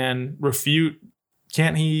Allen can refute.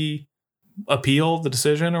 Can't he appeal the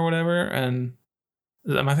decision or whatever? And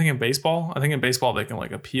am I thinking baseball? I think in baseball they can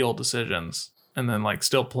appeal decisions and then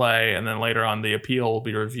still play, and then later on the appeal will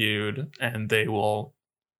be reviewed and they will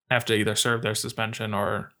have to either serve their suspension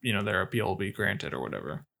or their appeal will be granted or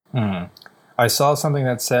whatever. I saw something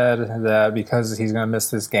that said that because he's going to miss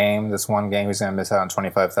this 1 game, he's going to miss out on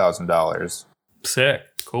 $25,000. Sick.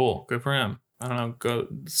 Cool. Good for him. I don't know. Go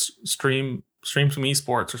stream some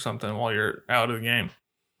esports or something while you're out of the game.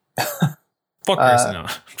 Fuck Grayson. No, I'm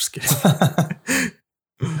just kidding.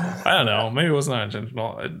 I don't know. Maybe it was not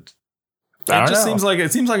intentional. It just seems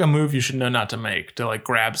like a move you should know not to make, to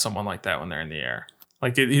grab someone like that when they're in the air.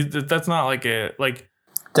 That's not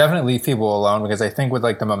Definitely leave people alone, because I think with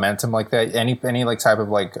the momentum like that, any type of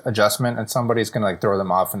adjustment, and somebody's gonna throw them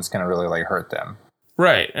off, and it's gonna really hurt them.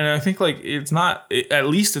 Right, and I think it's not. At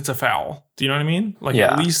least it's a foul. Do you know what I mean?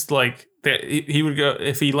 At least he would go,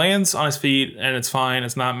 if he lands on his feet and it's fine,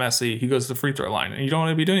 it's not messy. He goes to the free throw line, and you don't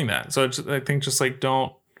want to be doing that. So I think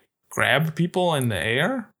don't grab people in the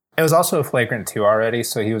air. It was also a flagrant 2 already,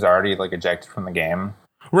 so he was already ejected from the game.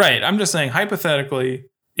 Right. I'm just saying, hypothetically,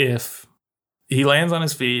 if he lands on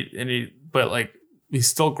his feet and he's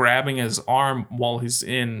still grabbing his arm while he's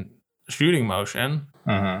in shooting motion,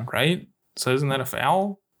 right? So isn't that a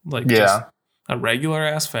foul? Just a regular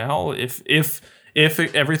ass foul? If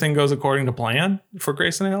everything goes according to plan for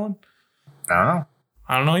Grayson Allen? I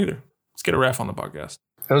don't know either. Let's get a ref on the podcast.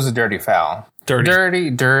 It was a dirty foul.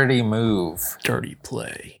 Dirty move. Dirty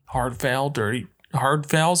play. Hard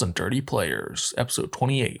fouls and dirty players. Episode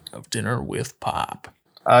 28 of Dinner with Pop.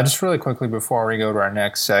 Just really quickly before we go to our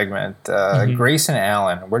next segment, Grayson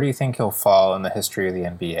Allen, where do you think he'll fall in the history of the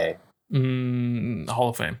NBA? Hall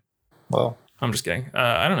of Fame. Well, I'm just kidding.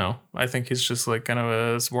 I don't know. I think he's just kind of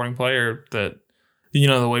a supporting player that,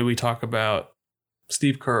 the way we talk about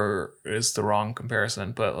Steve Kerr is the wrong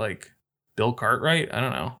comparison, but Bill Cartwright, I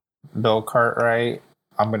don't know. Bill Cartwright,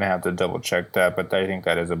 I'm going to have to double check that, but I think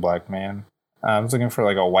that is a black man. I was looking for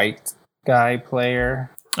a white guy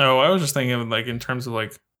player. Oh, I was just thinking of in terms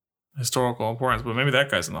of historical importance, but maybe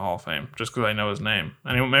that guy's in the Hall of Fame just because I know his name.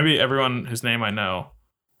 And maybe everyone whose name I know,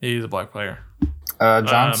 he's a black player.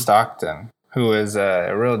 John Stockton, who is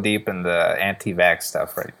real deep in the anti-vax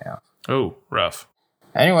stuff right now. Oh, rough.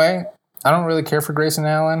 Anyway, I don't really care for Grayson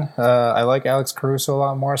Allen. I like Alex Caruso a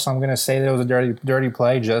lot more, so I'm going to say that it was a dirty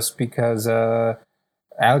play just because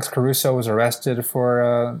Alex Caruso was arrested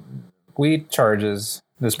for weed charges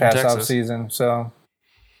this past offseason. So,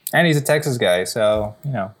 and he's a Texas guy, so,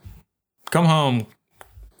 Come home,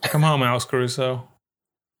 Alex Caruso.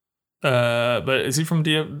 But is he from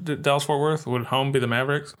Dallas-Fort Worth? Would home be the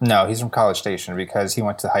Mavericks? No, he's from College Station because he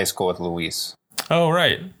went to high school with Luis. Oh,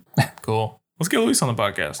 right. Cool. Let's get Luis on the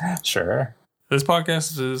podcast. Sure. This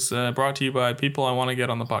podcast is brought to you by people I want to get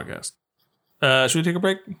on the podcast. Should we take a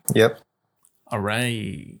break? Yep. All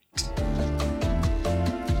right.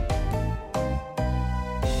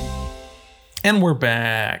 And we're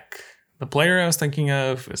back. The player I was thinking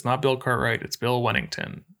of is not Bill Cartwright. It's Bill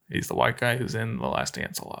Wennington. He's the white guy who's in The Last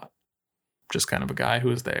Dance a lot. Just kind of a guy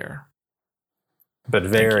who is there. But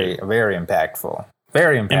very impactful.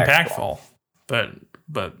 Very impactful.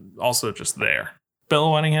 But also just there.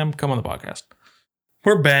 Bill Wenningham, come on the podcast.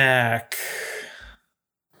 We're back.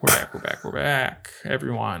 We're back.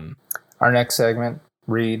 Everyone. Our next segment,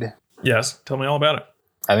 Reid. Yes, tell me all about it.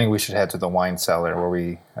 I think we should head to the wine cellar where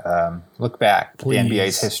we look back at the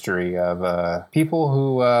NBA's history of people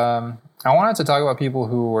who... I wanted to talk about people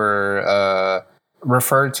who were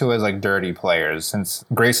referred to as dirty players, since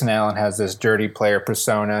Grayson Allen has this dirty player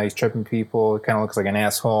persona. He's tripping people. It kind of looks like an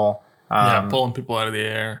asshole. Pulling people out of the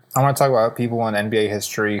air. I want to talk about people in NBA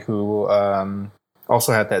history who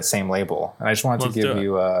also had that same label. And I just wanted to give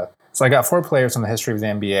you... so I got 4 players in the history of the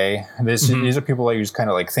NBA. These are people that you just kind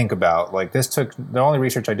of like think about. Like this took... The only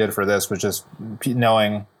research I did for this was just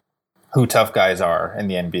knowing who tough guys are in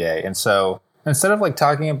the NBA. And so instead of like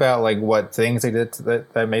talking about like what things they did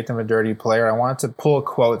that made them a dirty player, I wanted to pull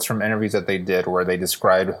quotes from interviews that they did where they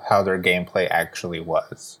described how their gameplay actually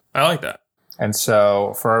was. I like that. And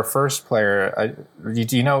so for our first player,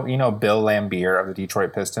 do you know Bill Laimbeer of the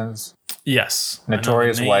Detroit Pistons? Yes.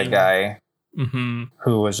 Notorious white guy who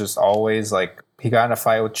was just always like, he got in a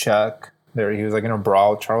fight with Chuck. He was like in a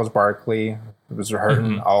brawl with Charles Barkley. It was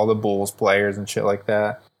hurting all the Bulls players and shit like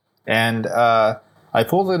that. And I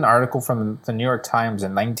pulled an article from the New York Times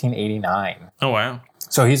in 1989. Oh, wow.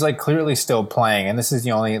 So he's like clearly still playing. And this is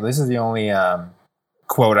the only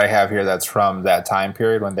quote I have here that's from that time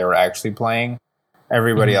period when they were actually playing.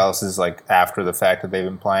 Everybody else is like after the fact that they've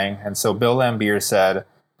been playing. And so Bill Laimbeer said,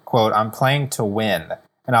 quote, "I'm playing to win,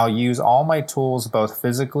 and I'll use all my tools both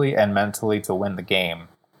physically and mentally to win the game.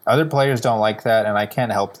 Other players don't like that, and I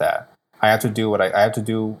can't help that. I have to do what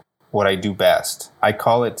I do best. I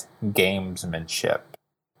call it gamesmanship."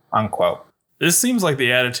 Unquote. This seems like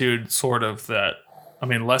the attitude sort of that, I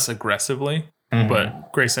mean, less aggressively,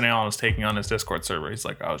 but Grayson Allen was taking on his Discord server. He's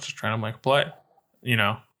like, I was just trying to make a play, you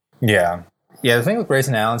know? Yeah. Yeah, the thing with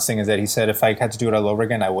Grayson Allen's thing is that he said if I had to do it all over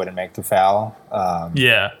again, I wouldn't make the foul.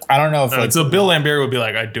 Yeah. I don't know if... so Bill Laimbeer would be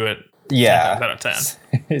like, I'd do it 10 times out of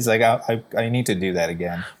 10. He's like, I need to do that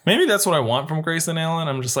again. Maybe that's what I want from Grayson Allen.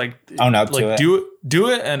 I'm just like... Own up to it. Do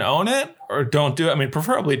it and own it, or don't do it. I mean,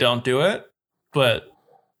 preferably don't do it, but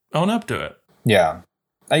own up to it. Yeah.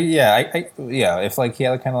 If like he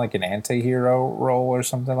had kind of like an anti-hero role or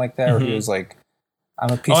something like that, or he was like,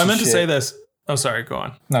 I'm a piece of shit. I meant to say this. Oh, sorry. Go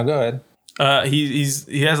on. No, go ahead.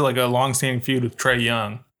 He has like a long-standing feud with Trae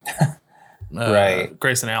Young. Right.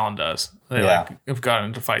 Grayson Allen does. They have gotten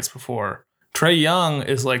into fights before. Trae Young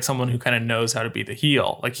is like someone who kind of knows how to be the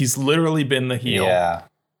heel. Like he's literally been the heel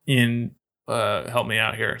in help me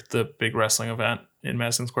out here, the big wrestling event in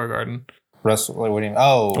Madison Square Garden. What do you mean?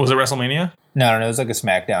 Oh, was it WrestleMania? No, it was like a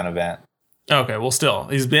SmackDown event. Okay, well, still,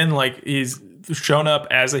 he's shown up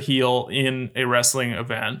as a heel in a wrestling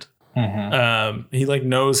event. He like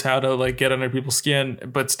knows how to like get under people's skin,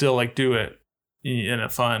 but still like do it in a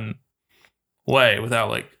fun way without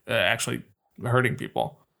like actually hurting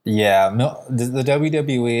people. Yeah, no, the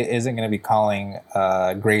WWE isn't going to be calling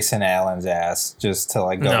Grayson Allen's ass just to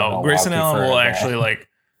like go. No, Grayson Allen will actually like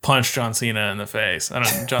punch John Cena in the face.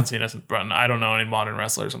 John Cena's run. I don't know any modern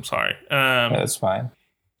wrestlers. I'm sorry. That's fine.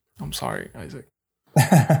 I'm sorry, Isaac.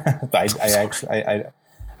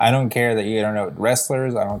 I don't care that you don't know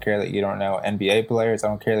wrestlers. I don't care that you don't know NBA players. I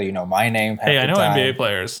don't care that you know my name. Hey, I know NBA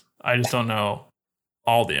players. I just don't know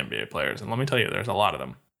all the NBA players. And let me tell you, there's a lot of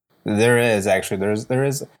them. There is actually. There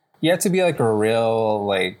is. You have to be like a real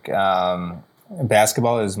like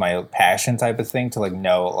basketball is my passion type of thing to like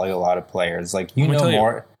know like a lot of players. Like you know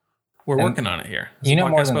more. We're working on it here. You know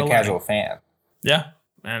more than the casual fan. Yeah,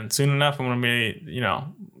 and soon enough, I'm gonna be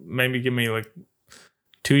maybe give me like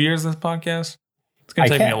 2 years of this podcast. It's gonna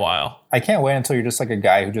take me a while. I can't wait until you're just like a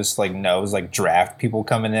guy who just like knows like draft people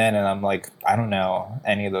coming in, and I'm like, I don't know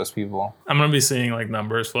any of those people. I'm gonna be seeing like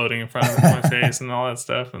numbers floating in front of my face and all that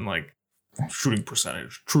stuff, and like shooting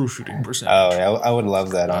percentage, true shooting percentage. Oh, yeah, I would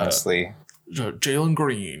love that, honestly. Jalen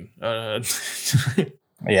Green.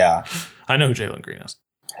 Yeah, I know who Jalen Green is.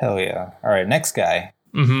 Hell yeah! All right, next guy.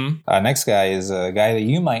 Next guy is a guy that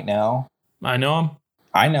you might know. I know him.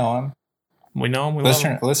 I know him. We know him.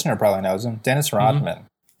 Listener probably knows him. Dennis Rodman.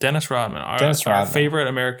 Dennis Rodman. Our favorite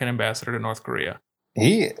American ambassador to North Korea.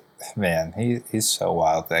 He's so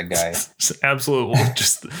wild, that guy. Absolutely.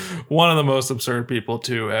 Just one of the most absurd people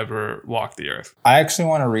to ever walk the earth. I actually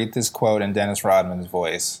want to read this quote in Dennis Rodman's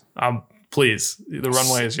voice. Please. The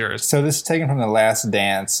runway is yours. So this is taken from The Last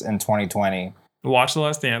Dance in 2020. Watch The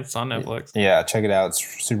Last Dance. It's on Netflix. Yeah, check it out.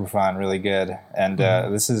 It's super fun, really good. And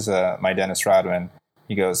this is my Dennis Rodman.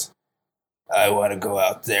 He goes, I want to go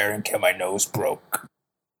out there and get my nose broke.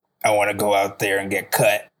 I want to go out there and get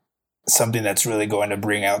cut. Something that's really going to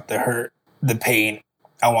bring out the hurt, the pain.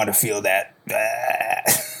 I want to feel that.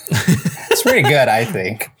 It's pretty good, I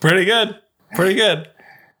think. Pretty good.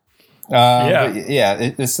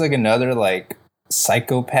 It's like another like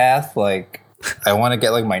psychopath. Like I want to get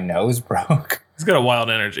like my nose broke. He's got a wild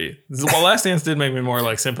energy. Well, Last Dance did make me more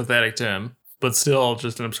like sympathetic to him, but still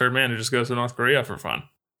just an absurd man who just goes to North Korea for fun.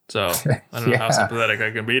 So I don't know how sympathetic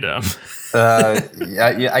I can be to him.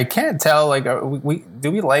 I can't tell. Like,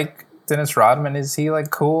 do we like Dennis Rodman? Is he like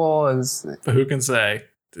cool? Who can say?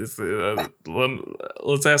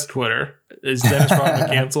 let's ask Twitter. Is Dennis Rodman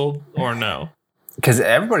canceled or no? Because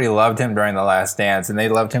everybody loved him during The Last Dance, and they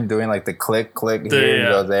loved him doing like the click, here, you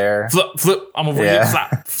go there. Flip, I'm over here,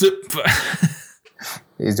 flip.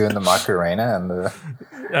 He's doing the Macarena and the...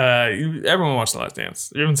 everyone watched The Last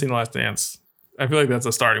Dance. You haven't seen The Last Dance. I feel like that's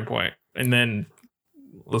a starting point. And then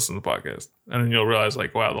listen to the podcast. And then you'll realize,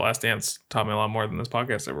 like, wow, The Last Dance taught me a lot more than this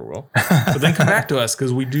podcast ever will. But then come back to us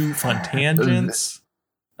because we do fun tangents.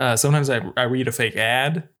 Sometimes I read a fake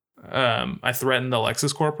ad. I threaten the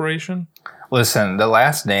Lexus Corporation. Listen, The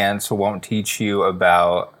Last Dance won't teach you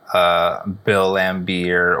about Bill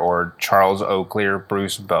Lambier or Charles Oakley or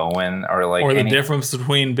Bruce Bowen or like... Or the difference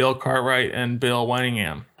between Bill Cartwright and Bill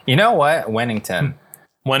Wenningham. You know what? Wennington.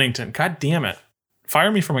 God damn it.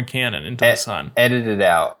 Fire me from a cannon into the sun. Edit it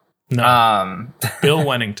out. No. Bill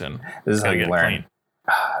Wennington. This is how you learn.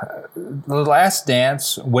 The Last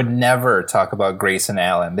Dance would never talk about Grayson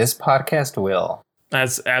Allen. This podcast will.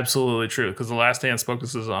 That's absolutely true because The Last Dance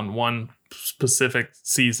focuses on one specific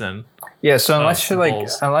season. Yeah, so unless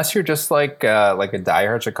you're just like a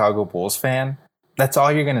diehard Chicago Bulls fan, that's all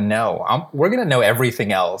you're gonna know. We're gonna know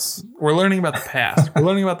everything else. We're learning about the past. We're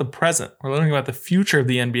learning about the present. We're learning about the future of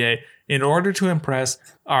the NBA in order to impress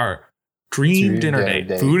our dream dinner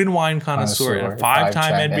date, food and wine connoisseur, and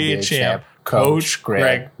five-time NBA champ, Coach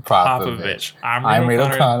Greg Popovich. I'm Reid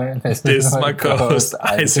O'Connor. This is my co-host,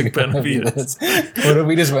 Isaac Benavides. What if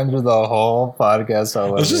we just went through the whole podcast all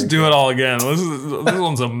over? Let's just do it all again. This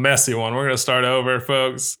one's a messy one. We're going to start over,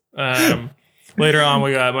 folks. Later on,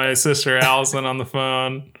 we got my sister, Allison, on the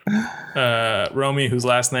phone. Romy, whose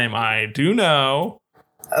last name I do know.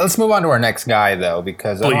 Let's move on to our next guy, though,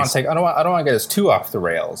 because I don't want to get us too off the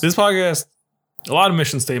rails. This podcast, a lot of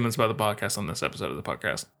mission statements about the podcast on this episode of the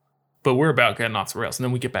podcast. But we're about getting off the rails, and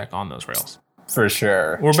then we get back on those rails. For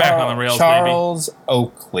sure. We're back on the rails, Charles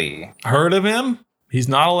Oakley. Heard of him? He's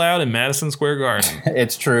not allowed in Madison Square Garden.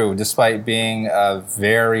 It's true, despite being a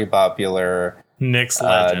very popular Knicks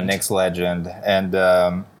legend. And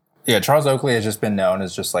Charles Oakley has just been known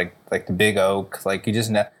as just like the big oak. Like he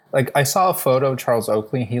just like I saw a photo of Charles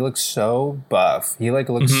Oakley. He looks so buff. He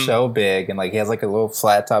looks so big, and like he has like a little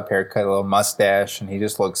flat top haircut, a little mustache, and he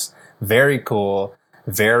just looks very cool.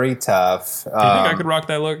 Very tough. Do you think I could rock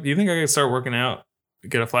that look? Do you think I could start working out,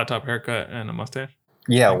 get a flat top haircut and a mustache?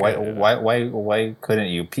 Yeah, why couldn't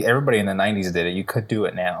you? Everybody in the 90s did it. You could do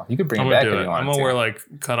it now. You could bring it back if you wanted to. I'm gonna wear like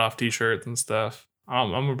cut off t-shirts and stuff. I'm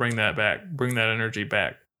gonna bring that back. Bring that energy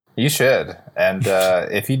back. You should. And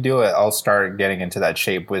if you do it, I'll start getting into that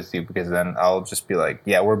shape with you because then I'll just be like,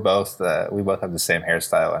 yeah, we both have the same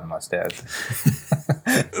hairstyle and mustache.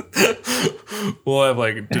 We'll have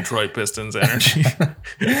like Detroit Pistons energy.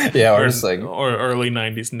 Yeah, or just like or early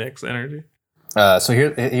 90s Knicks energy. So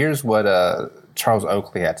here's what Charles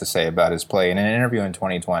Oakley had to say about his play in an interview in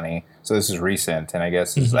 2020. So this is recent, and I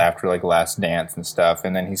guess this is after like Last Dance and stuff.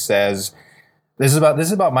 And then he says, this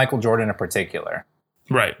is about Michael Jordan in particular.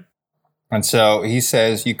 Right. And so he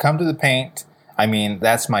says, you come to the paint. I mean,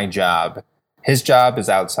 that's my job. His job is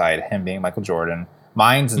outside, him being Michael Jordan.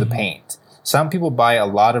 Mine's the paint. Some people buy a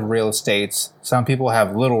lot of real estates. Some people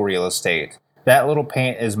have little real estate. That little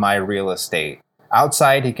paint is my real estate.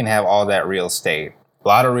 Outside, he can have all that real estate. A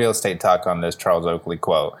lot of real estate talk on this Charles Oakley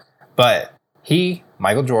quote. But he,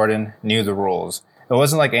 Michael Jordan, knew the rules. It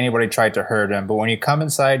wasn't like anybody tried to hurt him, but when you come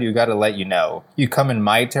inside, you got to let you know. You come in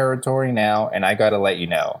my territory now, and I got to let you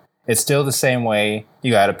know. It's still the same way.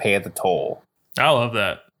 You got to pay the toll. I love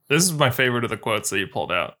that. This is my favorite of the quotes that you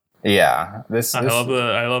pulled out. Yeah, I love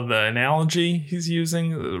the analogy he's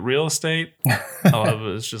using. The real estate. I love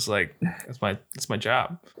it. It's just like it's my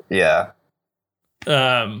job. Yeah.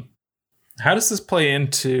 How does this play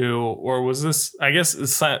into, or was this? I guess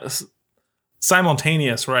it's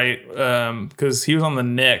simultaneous, right? Because he was on the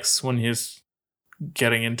Knicks when he was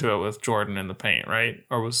getting into it with Jordan in the paint, right?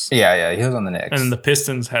 Or was he was on the Knicks, and the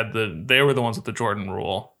Pistons they were the ones with the Jordan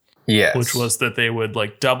rule, yes, which was that they would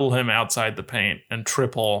like double him outside the paint and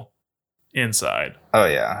triple inside. Oh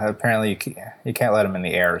yeah, apparently you can't let him in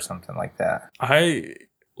the air or something like that. I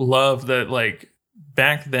love that. Like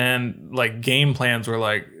back then, like game plans were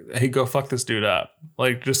like, hey, go fuck this dude up.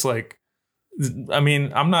 Like just like. I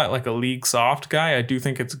mean, I'm not like a league soft guy. I do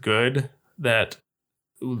think it's good that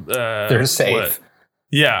they're safe.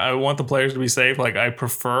 Yeah, I want the players to be safe. Like, I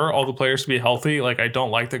prefer all the players to be healthy. Like, I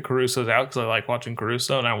don't like that Caruso's out because I like watching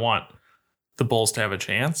Caruso, and I want the Bulls to have a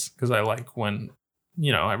chance because I like when,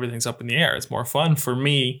 everything's up in the air. It's more fun for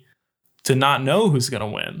me to not know who's going to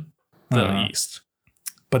win the East.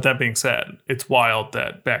 But that being said, it's wild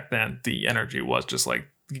that back then the energy was just like,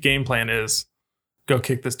 the game plan is go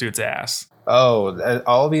kick this dude's ass. Oh,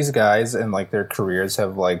 all these guys in like their careers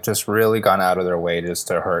have like just really gone out of their way just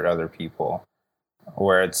to hurt other people.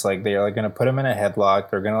 Where it's like they're like going to put him in a headlock,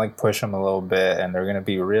 they're going to like push him a little bit, and they're going to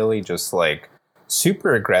be really just like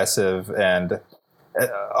super aggressive. And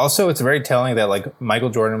also, it's very telling that like Michael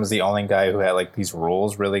Jordan was the only guy who had like these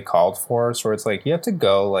rules really called for. So it's like you have to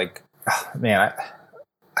go like, man,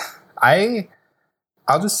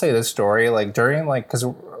 I'll just say this story like during like because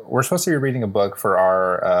we're supposed to be reading a book for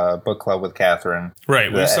our book club with Catherine.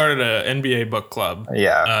 Right. We started an NBA book club.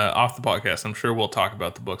 Yeah. Off the podcast. I'm sure we'll talk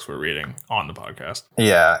about the books we're reading on the podcast.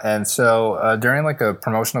 Yeah. And so during like a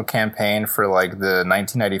promotional campaign for like the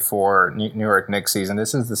 1994 New York Knicks season,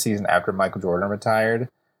 this is the season after Michael Jordan retired.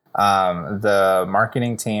 The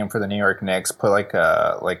marketing team for the New York Knicks put like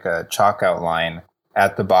a chalk outline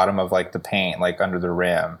at the bottom of like the paint, like under the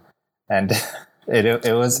rim. And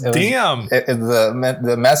It was damn.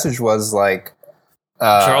 The message was like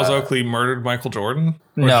Charles Oakley murdered Michael Jordan.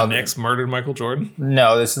 Or no, the Knicks murdered Michael Jordan.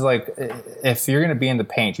 No, this is like if you're gonna be in the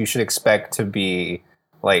paint, you should expect to be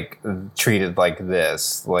like treated like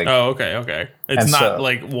this. Like okay. It's not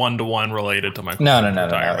like 1-to-1 related to Michael. No. I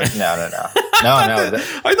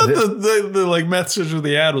thought the like message of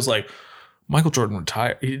the ad was like Michael Jordan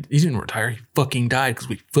retired. He didn't retire. He fucking died because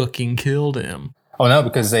we fucking killed him. Oh no,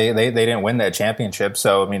 because they didn't win that championship.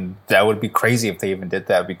 So I mean, that would be crazy if they even did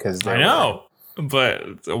that. Because I know, but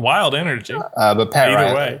it's a wild energy. But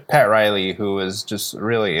Pat Riley, who was just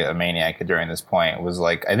really a maniac during this point, was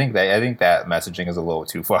like, I think that messaging is a little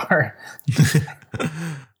too far.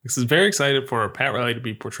 This is very excited for Pat Riley to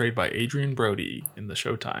be portrayed by Adrian Brody in the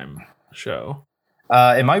Showtime show.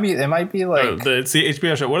 It might be like it's the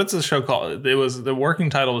HBO show. What is the show called? It was the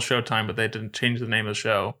working title was Showtime, but they didn't change the name of the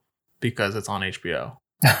show. Because it's on HBO,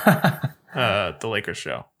 the Lakers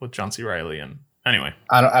show with John C. Reilly and anyway,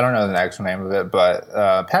 I don't know the actual name of it, but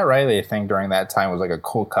Pat Riley, I think during that time was like a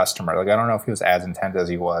cool customer. Like I don't know if he was as intense as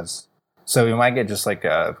he was, so we might get just like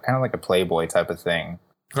a kind of like a Playboy type of thing.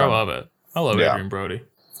 I love it. I love Adrian Brody.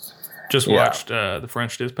 Just watched The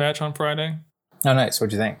French Dispatch on Friday. Oh, nice.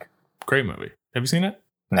 What'd you think? Great movie. Have you seen it?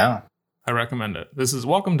 No. I recommend it. This is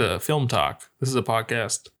welcome to Film Talk. This is a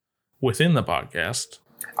podcast within the podcast.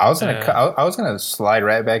 I was gonna slide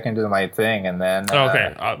right back into my thing, and then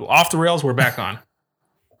okay, off the rails. We're back on.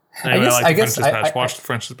 Anyway, I guess watch The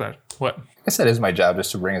French Dispatch. What? I guess that is my job,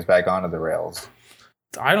 just to bring us back onto the rails.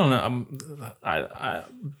 I don't know. I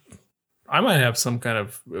might have some kind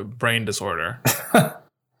of brain disorder.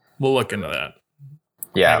 We'll look into that.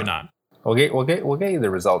 Yeah, maybe not. We'll get you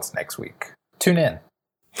the results next week. Tune in.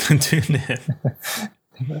 Tune in.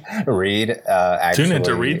 Reid, tune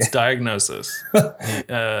into Reid's diagnosis.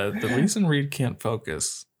 The reason Reid can't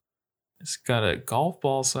focus is got a golf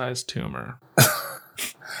ball sized tumor.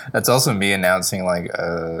 That's also me announcing like,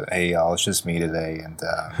 hey y'all, it's just me today, and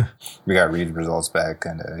we got Reid's results back,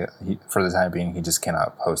 and for the time being, he just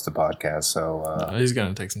cannot host the podcast. So he's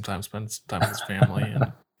gonna take some time, spend some time with his family,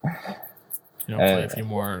 and play a few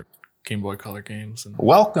more Game Boy Color games. And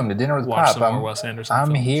welcome to Dinner with watch Pop. Some more Wes Anderson I'm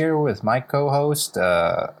films. here with my co-host,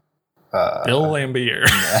 Bill Lambier.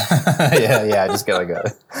 yeah. I just get like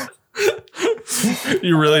a.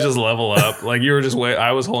 You really just level up. Like you were just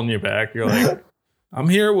I was holding you back. You're like, I'm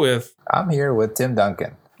here with Tim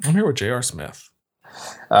Duncan. I'm here with J.R. Smith.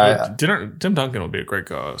 Tim Duncan would be a great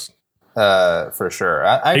co-host. For sure.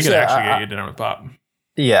 He could actually get you Dinner with Pop.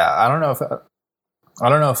 Yeah, I don't know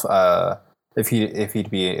if he'd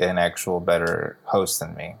be an actual better host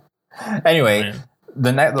than me. Anyway,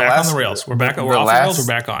 back on the rails. We're back. We're off the rails. We're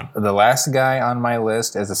back on. The last guy on my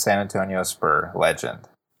list is a San Antonio Spur legend.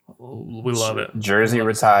 We love it. Jersey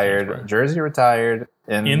retired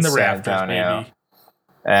in the San rafters, Antonio, baby.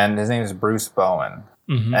 And his name is Bruce Bowen.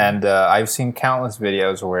 Mm-hmm. And I've seen countless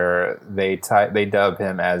videos where they dub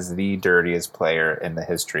him as the dirtiest player in the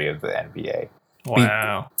history of the NBA.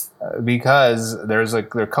 Wow. Because there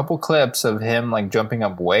are a couple clips of him like jumping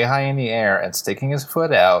up way high in the air and sticking his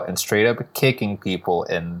foot out and straight up kicking people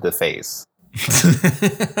in the face.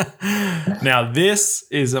 Now this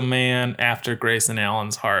is a man after Grayson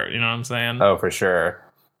Allen's heart. You know what I'm saying? Oh, for sure.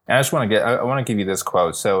 And I want to give you this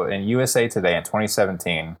quote. So in USA Today in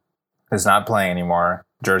 2017, is not playing anymore.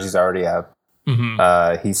 Jersey's already up.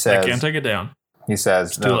 Mm-hmm. He says, "I can't take it down." He says,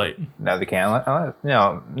 "It's too late." No, they can't.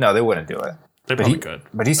 No, they wouldn't do it. They probably could.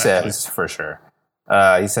 But he says, for sure,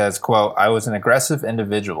 he says, quote, "I was an aggressive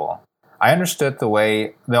individual. I understood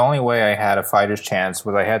the only way I had a fighter's chance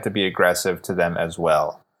was I had to be aggressive to them as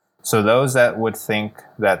well. So those that would think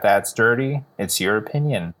that that's dirty, it's your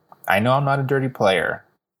opinion. I know I'm not a dirty player."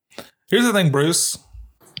 Here's the thing, Bruce.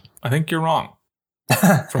 I think you're wrong.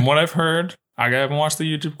 From what I've heard, I haven't watched the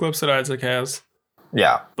YouTube clips that Isaac has.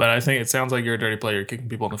 Yeah. But I think it sounds like you're a dirty player. You're kicking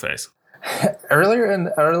people in the face.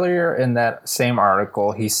 Earlier in that same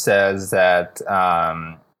article, he says that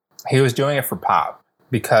he was doing it for Pop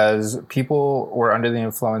because people were under the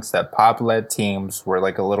influence that Pop-led teams were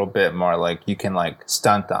like a little bit more like you can like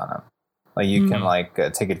stunt on them. Like you can like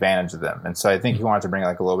take advantage of them. And so I think he wanted to bring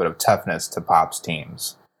like a little bit of toughness to Pop's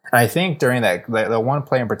teams. And I think during that, the one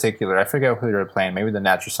play in particular, I forget who they were playing, maybe the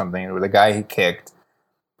Nets or something, where the guy he kicked,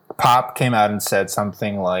 Pop came out and said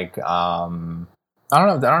something like, I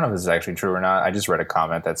don't know if this is actually true or not. I just read a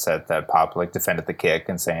comment that said that Pop like defended the kick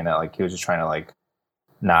and saying that like he was just trying to like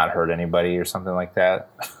not hurt anybody or something like that.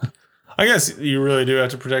 I guess you really do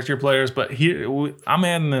have to protect your players, but I'm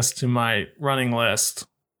adding this to my running list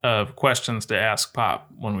of questions to ask Pop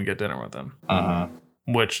when we get dinner with him.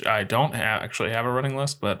 Which I don't actually have a running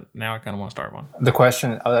list, but now I kind of want to start one. The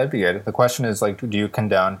question, that'd be good. The question is like, do you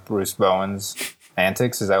condone Bruce Bowen's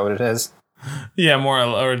antics? Is that what it is? Yeah, more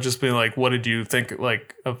or just be like, what did you think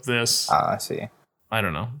like of this? I see. I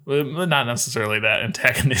don't know. Not necessarily that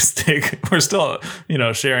antagonistic. We're still,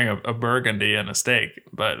 sharing a burgundy and a steak,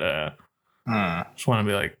 but just want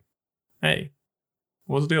to be like, hey,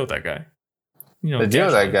 what's the deal with that guy? The deal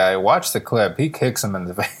with that guy, watch the clip. He kicks him in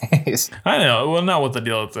the face. I know. Well, not what the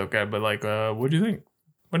deal with that guy, but like, what do you think?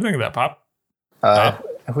 What do you think of that, Pop?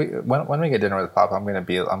 When we get dinner with Pop, I'm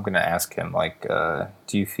gonna ask him like,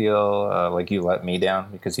 do you feel like you let me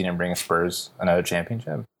down because you didn't bring Spurs another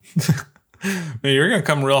championship? You're gonna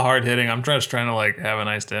come real hard hitting. I'm just trying to like have a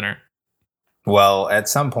nice dinner. Well, at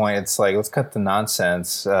some point, it's like let's cut the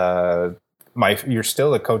nonsense. You're still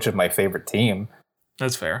the coach of my favorite team.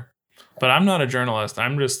 That's fair. But I'm not a journalist.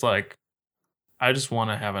 I'm just like, I just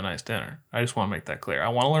want to have a nice dinner. I just want to make that clear. I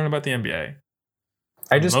want to learn about the NBA.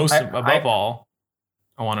 Above all,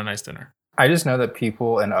 I want a nice dinner. I just know that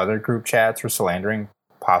people in other group chats were slandering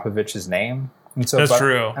Popovich's name. And so, that's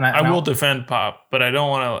true. And I will defend Pop, but I don't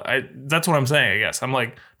want to. That's what I'm saying, I guess. I'm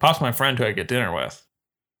like, Pop's my friend who I get dinner with.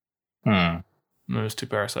 It was too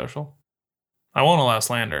parasocial. I won't allow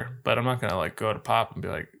slander, but I'm not going to like go to Pop and be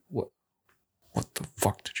like, What the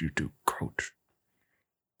fuck did you do, coach?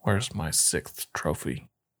 Where's my 6th trophy?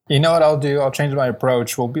 You know what I'll do? I'll change my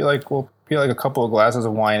approach. We'll be like a couple of glasses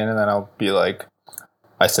of wine in, and then I'll be like,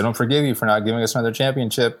 I still don't forgive you for not giving us another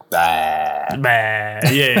championship. Bah.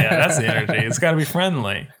 Yeah, that's the energy. It's got to be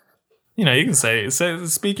friendly. You can say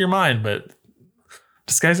speak your mind, but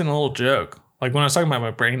disguise it in a little joke. Like when I was talking about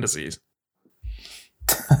my brain disease.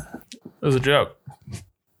 It was a joke.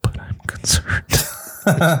 But I'm concerned.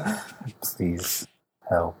 Please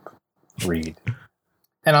help Reid.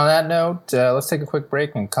 And on that note, let's take a quick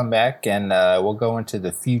break and come back, and we'll go into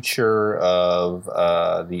the future of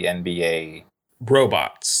the NBA.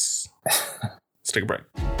 Robots. Let's take a break.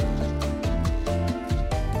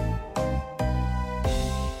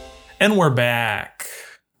 And we're back.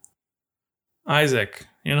 Isaac,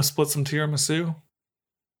 you want to split some tiramisu?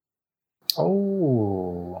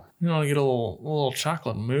 Oh. You want to get a little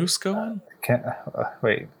chocolate mousse going? Can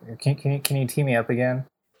you tee me up again?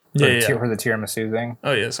 For the tiramisu thing?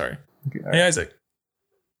 Oh, yeah, sorry. Hey, Isaac.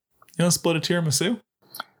 You want to split a tiramisu?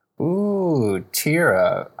 Ooh,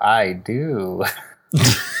 tira. I do.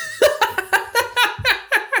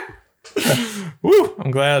 Woo!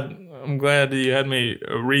 I'm glad you had me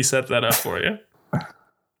reset that up for you.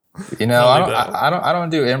 I don't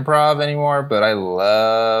do improv anymore, but I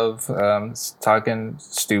love talking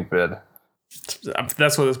stupid.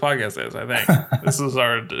 That's what this podcast is, I think. This is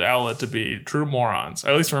our outlet to be true morons,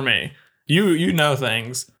 at least for me. You know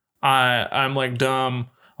things. I'm like dumb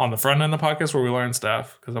on the front end of the podcast where we learn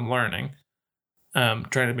stuff because I'm learning. Trying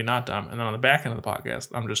to be not dumb. And then on the back end of the podcast,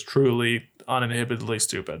 I'm just truly uninhibitedly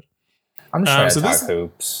stupid. I'm just trying to talk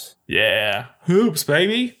hoops. Yeah. Hoops,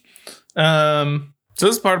 baby. So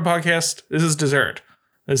this is part of the podcast. This is dessert.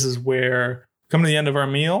 This is where, coming to the end of our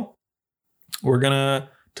meal, we're going to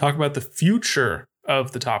talk about the future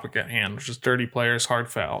of the topic at hand, which is dirty players, hard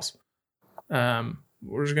fouls.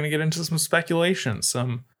 We're just going to get into some speculation,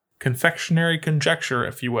 some confectionery conjecture,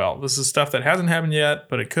 if you will. This is stuff that hasn't happened yet,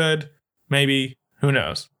 but it could. Maybe. Who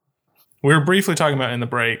knows? We were briefly talking about in the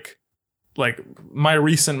break, like, my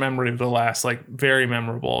recent memory of the last, like, very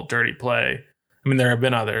memorable dirty play. I mean, there have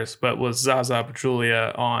been others, but was Zaza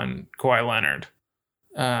Pachulia on Kawhi Leonard.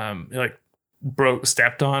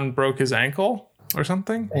 Broke his ankle or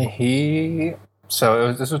something? This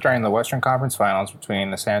was during the Western Conference Finals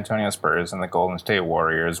between the San Antonio Spurs and the Golden State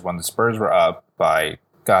Warriors when the Spurs were up by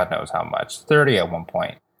God knows how much, 30 at one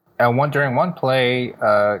point. And during one play,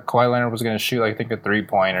 Kawhi Leonard was going to shoot, I think, a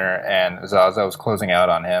three-pointer, and Zaza was closing out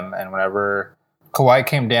on him. And whenever Kawhi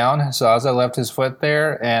came down. Zaza left his foot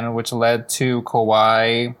there, and which led to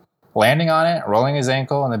Kawhi landing on it, rolling his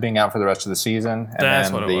ankle, and then being out for the rest of the season. And That's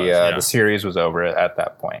then what it was, yeah. the series was over at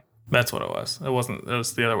that point. That's what it was. It wasn't. It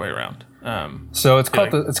was the other way around. So it's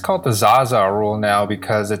called the Zaza rule now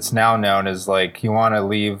because it's now known as like you want to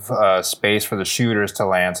leave space for the shooters to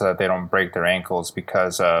land so that they don't break their ankles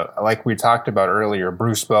because like we talked about earlier,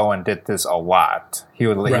 Bruce Bowen did this a lot. He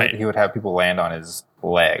would have people land on his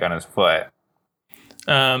leg, on his foot.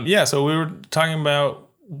 So we were talking about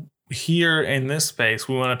here in this space.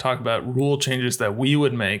 We want to talk about rule changes that we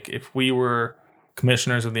would make if we were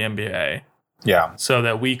commissioners of the NBA. Yeah. So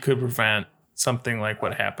that we could prevent something like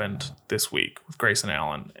what happened this week with Grayson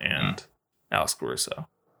Allen and Alex Caruso.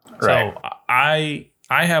 Right. So I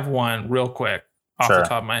have one real quick off the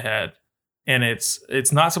top of my head, and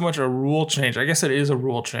it's not so much a rule change. I guess it is a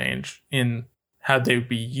rule change in how they would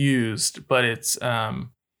be used, but it's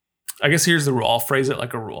I guess here's the rule. I'll phrase it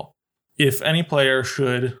like a rule. If any player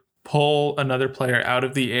should pull another player out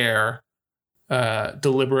of the air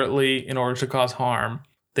deliberately in order to cause harm,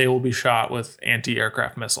 they will be shot with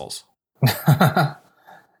anti-aircraft missiles.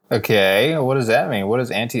 Okay, what does that mean? What does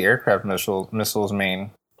anti-aircraft missiles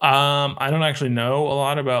mean? I don't actually know a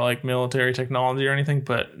lot about like military technology or anything,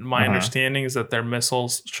 but my understanding is that they're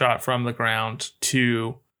missiles shot from the ground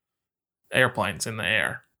to airplanes in the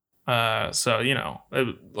air. So, you know,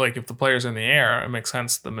 like if the player's in the air, it makes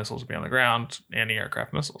sense the missiles would be on the ground,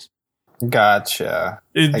 anti-aircraft missiles. Gotcha.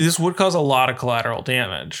 This would cause a lot of collateral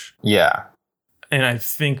damage. Yeah. And I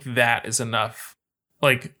think that is enough.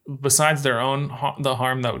 Like, besides their own the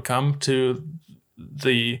harm that would come to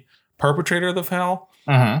the perpetrator of the foul,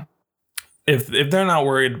 if they're not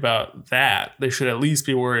worried about that, they should at least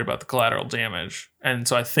be worried about the collateral damage. And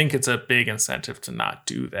so I think it's a big incentive to not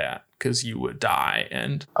do that because you would die.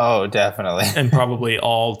 And definitely. And probably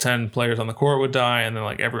all 10 players on the court would die, and then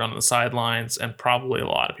like everyone on the sidelines, and probably a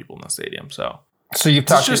lot of people in the stadium. So you've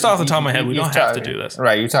talked just off the top of my head, we don't have to do this.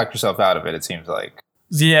 Right, you talked yourself out of it, it seems like.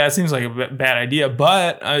 Yeah, it seems like a bad idea,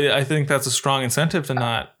 but I think that's a strong incentive to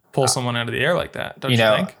not pull someone out of the air like that, don't you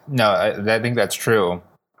think? No, I think that's true.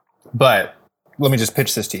 But let me just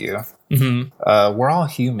pitch this to you. We're all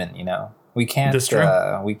human, you know. We can't. That's true.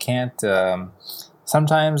 We can't.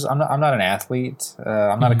 Sometimes I'm not an athlete.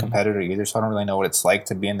 I'm not a competitor either, so I don't really know what it's like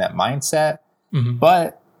to be in that mindset.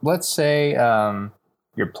 But let's say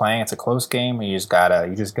you're playing. It's a close game, and you just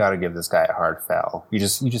gotta give this guy a hard foul. You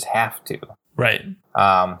just have to. Right.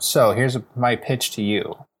 So here's my pitch to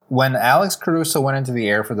you. When Alex Caruso went into the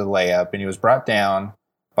air for the layup and he was brought down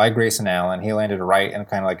by Grayson Allen, he landed right in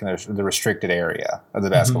kind of like in the restricted area of the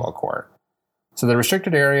basketball court. So the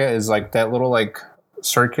restricted area is like that little like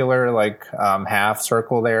circular like half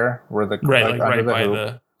circle there where the right by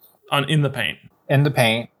in the paint. In the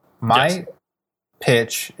paint. My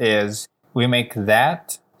pitch is we make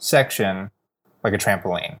that section like a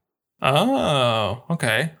trampoline. Oh,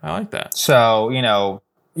 okay. I like that. So, you know,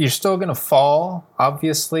 you're still going to fall,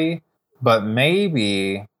 obviously, but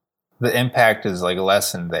maybe the impact is like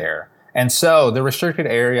lessened there. And so the restricted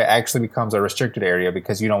area actually becomes a restricted area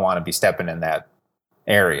because you don't want to be stepping in that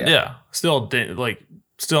area. Yeah. Still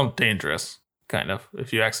dangerous, kind of,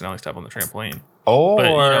 if you accidentally step on the trampoline. Or, but,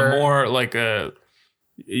 you know, more like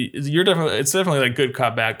it's definitely like good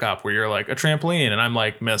cop, bad cop, where you're like a trampoline and I'm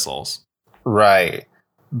like missiles. Right.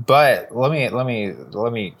 But let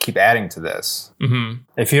me keep adding to this.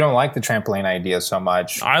 If you don't like the trampoline idea so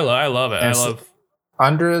much, I love it. I love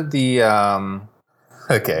under the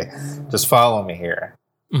okay, just follow me here.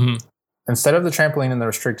 Instead of the trampoline in the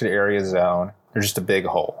restricted area zone, there's just a big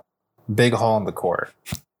hole in the court.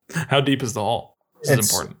 How deep is the hole? This is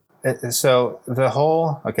important. So the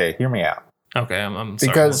hole. Okay, hear me out. Okay, I'm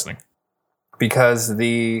sorry, I'm listening. Because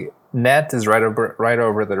the net is right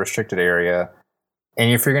over the restricted area. And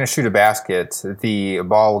if you're going to shoot a basket, the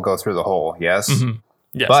ball will go through the hole, yes?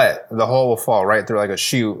 Yes. But the hole will fall right through like a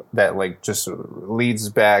chute that like just leads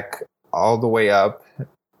back all the way up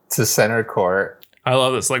to center court. I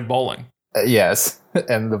love this, like bowling. Yes.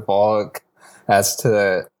 And the ball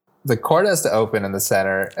the court has to open in the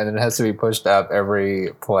center, and it has to be pushed up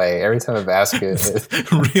every play. Every time a basket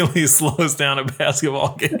really slows down a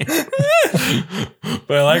basketball game.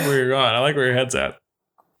 But I like where you're going. I like where your head's at.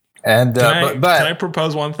 And can I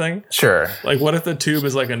propose one thing? Sure. Like, what if the tube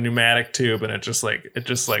is like a pneumatic tube, and it just like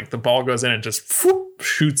the ball goes in and just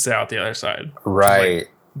shoots out the other side, right?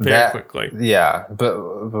 Very quickly. Yeah, but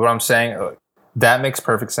what I'm saying, that makes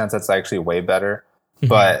perfect sense. That's actually way better.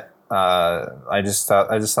 But I just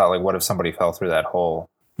thought like, what if somebody fell through that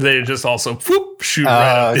hole? They just also shoot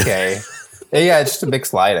right out. Okay. Yeah, it's just a big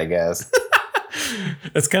slide, I guess.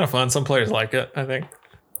 It's kind of fun. Some players like it, I think.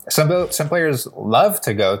 Some players love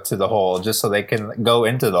to go to the hole just so they can go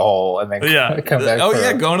into the hole and then come back. Oh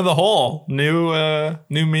yeah, go into the hole. New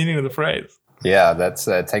meaning of the phrase. Yeah, that's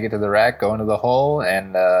take it to the rack, go into the hole,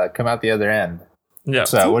 and come out the other end. Yeah.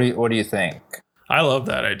 So what do you think? I love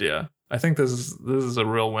that idea. I think this is a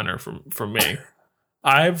real winner for me.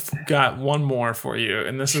 I've got one more for you,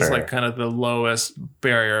 and this is like kind of the lowest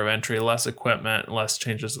barrier of entry, less equipment, less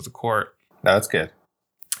changes to the court. No, that's good.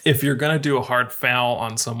 If you're going to do a hard foul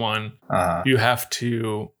on someone, you have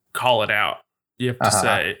to call it out. You have to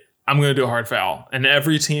say, I'm going to do a hard foul. And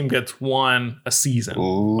every team gets one a season, a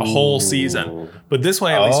whole season. But this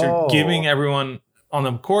way, at least you're giving everyone on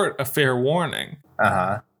the court a fair warning.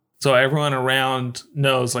 So everyone around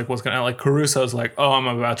knows like what's going to, like Caruso's like, oh, I'm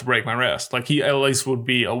about to break my wrist. Like he at least would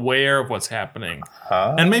be aware of what's happening.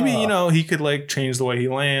 And maybe, he could like change the way he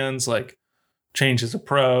lands, like change his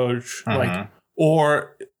approach, like,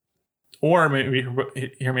 or maybe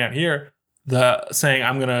hear me out here. The saying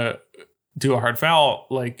I'm gonna do a hard foul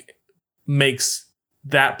like makes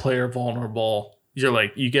that player vulnerable. You're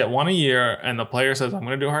like you get one a year, and the player says I'm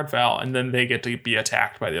gonna do a hard foul, and then they get to be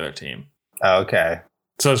attacked by the other team. Okay.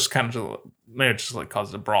 So it's kind of maybe it just like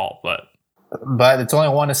causes a brawl, but it's only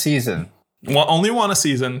one a season. Well, only one a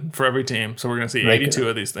season for every team. So we're gonna see 82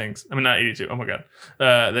 of these things. I mean, not 82. Oh my god.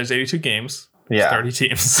 There's 82 games. Yeah. 30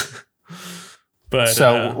 teams. But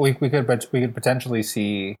so we could potentially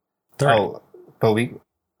see 30.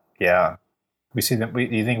 we see them. Do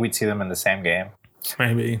you think we'd see them in the same game?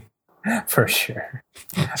 Maybe. For sure.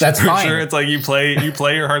 That's fine. Sure. It's like you play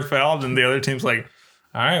your hard foul, and the other team's like,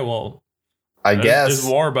 all right, well, I guess it's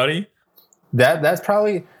war, buddy. That's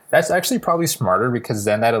actually probably smarter because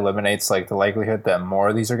then that eliminates like the likelihood that more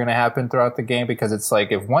of these are going to happen throughout the game because it's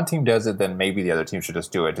like if one team does it, then maybe the other team should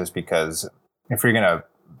just do it just because if you're going to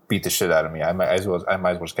beat the shit out of me, I might as well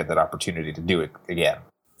just get that opportunity to do it again.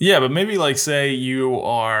 Yeah, but maybe like say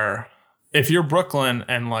if you're Brooklyn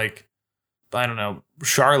and like, I don't know,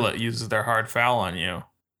 Charlotte uses their hard foul on you.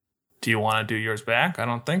 Do you want to do yours back? I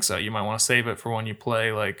don't think so. You might want to save it for when you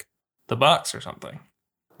play like the Bucks or something.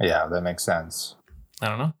 Yeah, that makes sense. I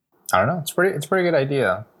don't know. It's a pretty good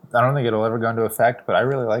idea. I don't think it'll ever go into effect, but I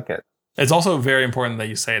really like it. It's also very important that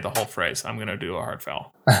you say the whole phrase, I'm going to do a hard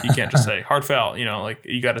foul. You can't just say hard foul, like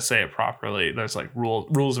you got to say it properly. There's like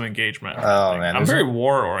rules of engagement. Oh, man. I'm very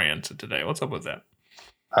war oriented today. What's up with that?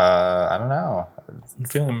 I don't know. I'm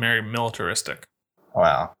feeling very militaristic.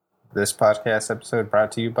 Wow. This podcast episode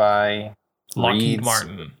brought to you by Lockheed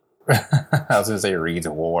Martin. I was going to say Reid's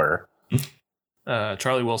War.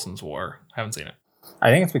 Charlie Wilson's War. Haven't seen it. I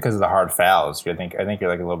think it's because of the hard fouls. I think you're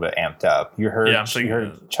like a little bit amped up. You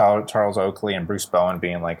heard Charles Oakley and Bruce Bowen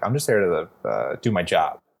being like, "I'm just there to do my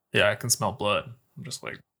job." Yeah, I can smell blood. I'm just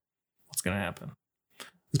like, what's gonna happen?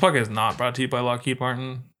 This podcast is not brought to you by Lockheed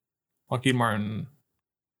Martin. Lockheed Martin,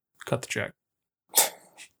 cut the check.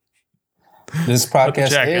 This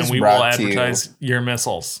podcast is and we brought will advertise your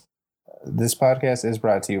missiles. This podcast is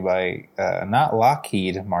brought to you by not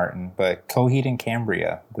Lockheed Martin, but Coheed and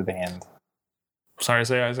Cambria, the band. Sorry to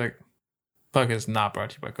say, Isaac. Podcast is not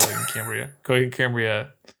brought to you by Coheed and Cambria. Coheed and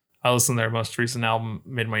Cambria, I listened to their most recent album,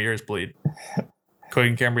 made my ears bleed. Coheed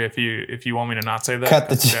and Cambria, if you want me to not say that, cut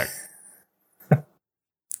the check.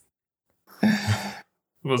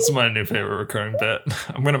 What's my new favorite recurring bit?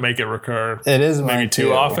 I'm going to make it recur. It is maybe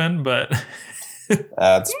too often, but...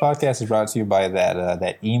 this podcast is brought to you by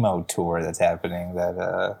that emo tour that's happening,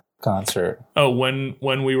 that concert. Oh, when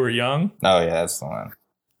we were young? Oh, yeah, that's the one.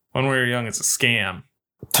 When we were young, it's a scam.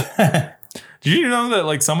 Did you know that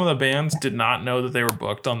like some of the bands did not know that they were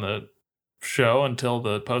booked on the show until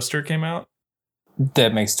the poster came out?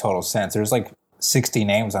 That makes total sense. There's like 60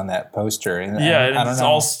 names on that poster. And it's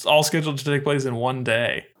all scheduled to take place in one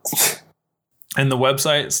day. And the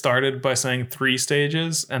website started by saying 3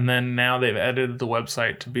 stages, and then now they've edited the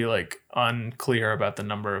website to be like unclear about the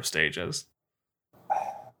number of stages.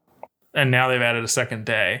 And now they've added a second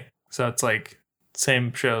day, so it's like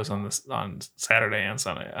same shows on Saturday and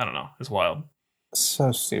Sunday. I don't know. It's wild.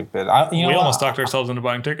 So stupid. We almost talked ourselves into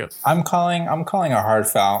buying tickets. I'm calling a hard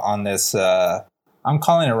foul on this. I'm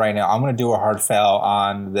calling it right now. I'm going to do a hard foul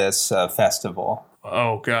on this festival.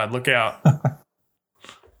 Oh God, look out!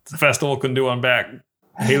 The festival can do one back.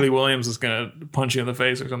 Haley Williams is going to punch you in the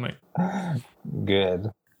face or something.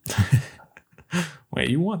 Good. Wait,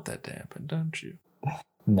 you want that to happen, don't you?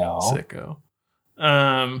 No. Sicko.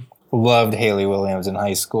 Loved Haley Williams in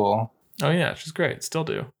high school. Oh yeah, she's great. Still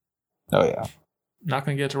do. Oh yeah. Not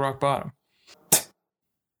gonna get to rock bottom. All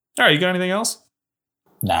right, you got anything else?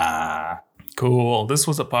 Nah. Cool. This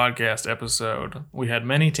was a podcast episode. We had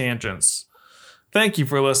many tangents. Thank you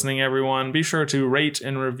for listening, everyone. Be sure to rate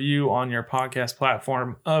and review on your podcast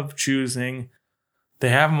platform of choosing. They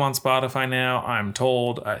have them on Spotify now, I'm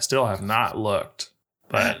told. I still have not looked,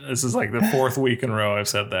 but this is like the 4th week in a row I've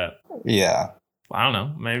said that. Yeah. I don't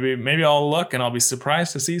know. Maybe I'll look and I'll be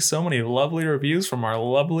surprised to see so many lovely reviews from our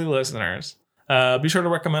lovely listeners. Be sure to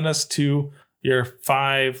recommend us to your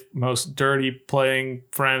 5 most dirty playing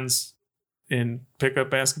friends in pickup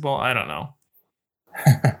basketball. I don't know.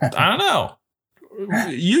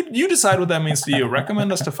 You decide what that means to you.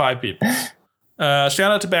 Recommend us to 5 people. Shout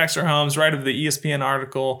out to Baxter Holmes, writer of the ESPN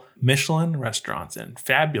article, Michelin Restaurants and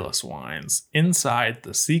Fabulous Wines Inside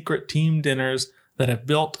the Secret Team Dinners that have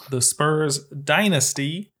built the Spurs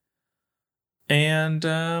dynasty. And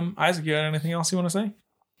Isaac, you got anything else you want to say?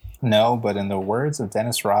 No, but in the words of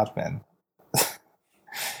Dennis Rodman,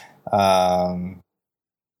 I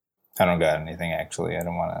don't got anything actually. I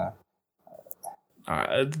don't want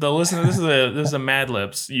to. The listener, this is a Mad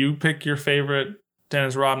Libs. You pick your favorite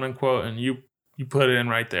Dennis Rodman quote and you put it in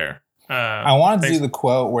right there. I wanted to do the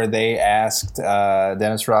quote where they asked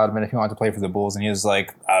Dennis Rodman if he wanted to play for the Bulls, and he was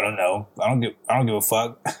like, "I don't know. I don't give a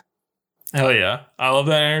fuck." Hell yeah, I love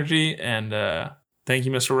that energy, and thank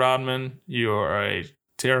you, Mr. Rodman. You are a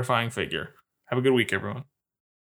terrifying figure. Have a good week, everyone.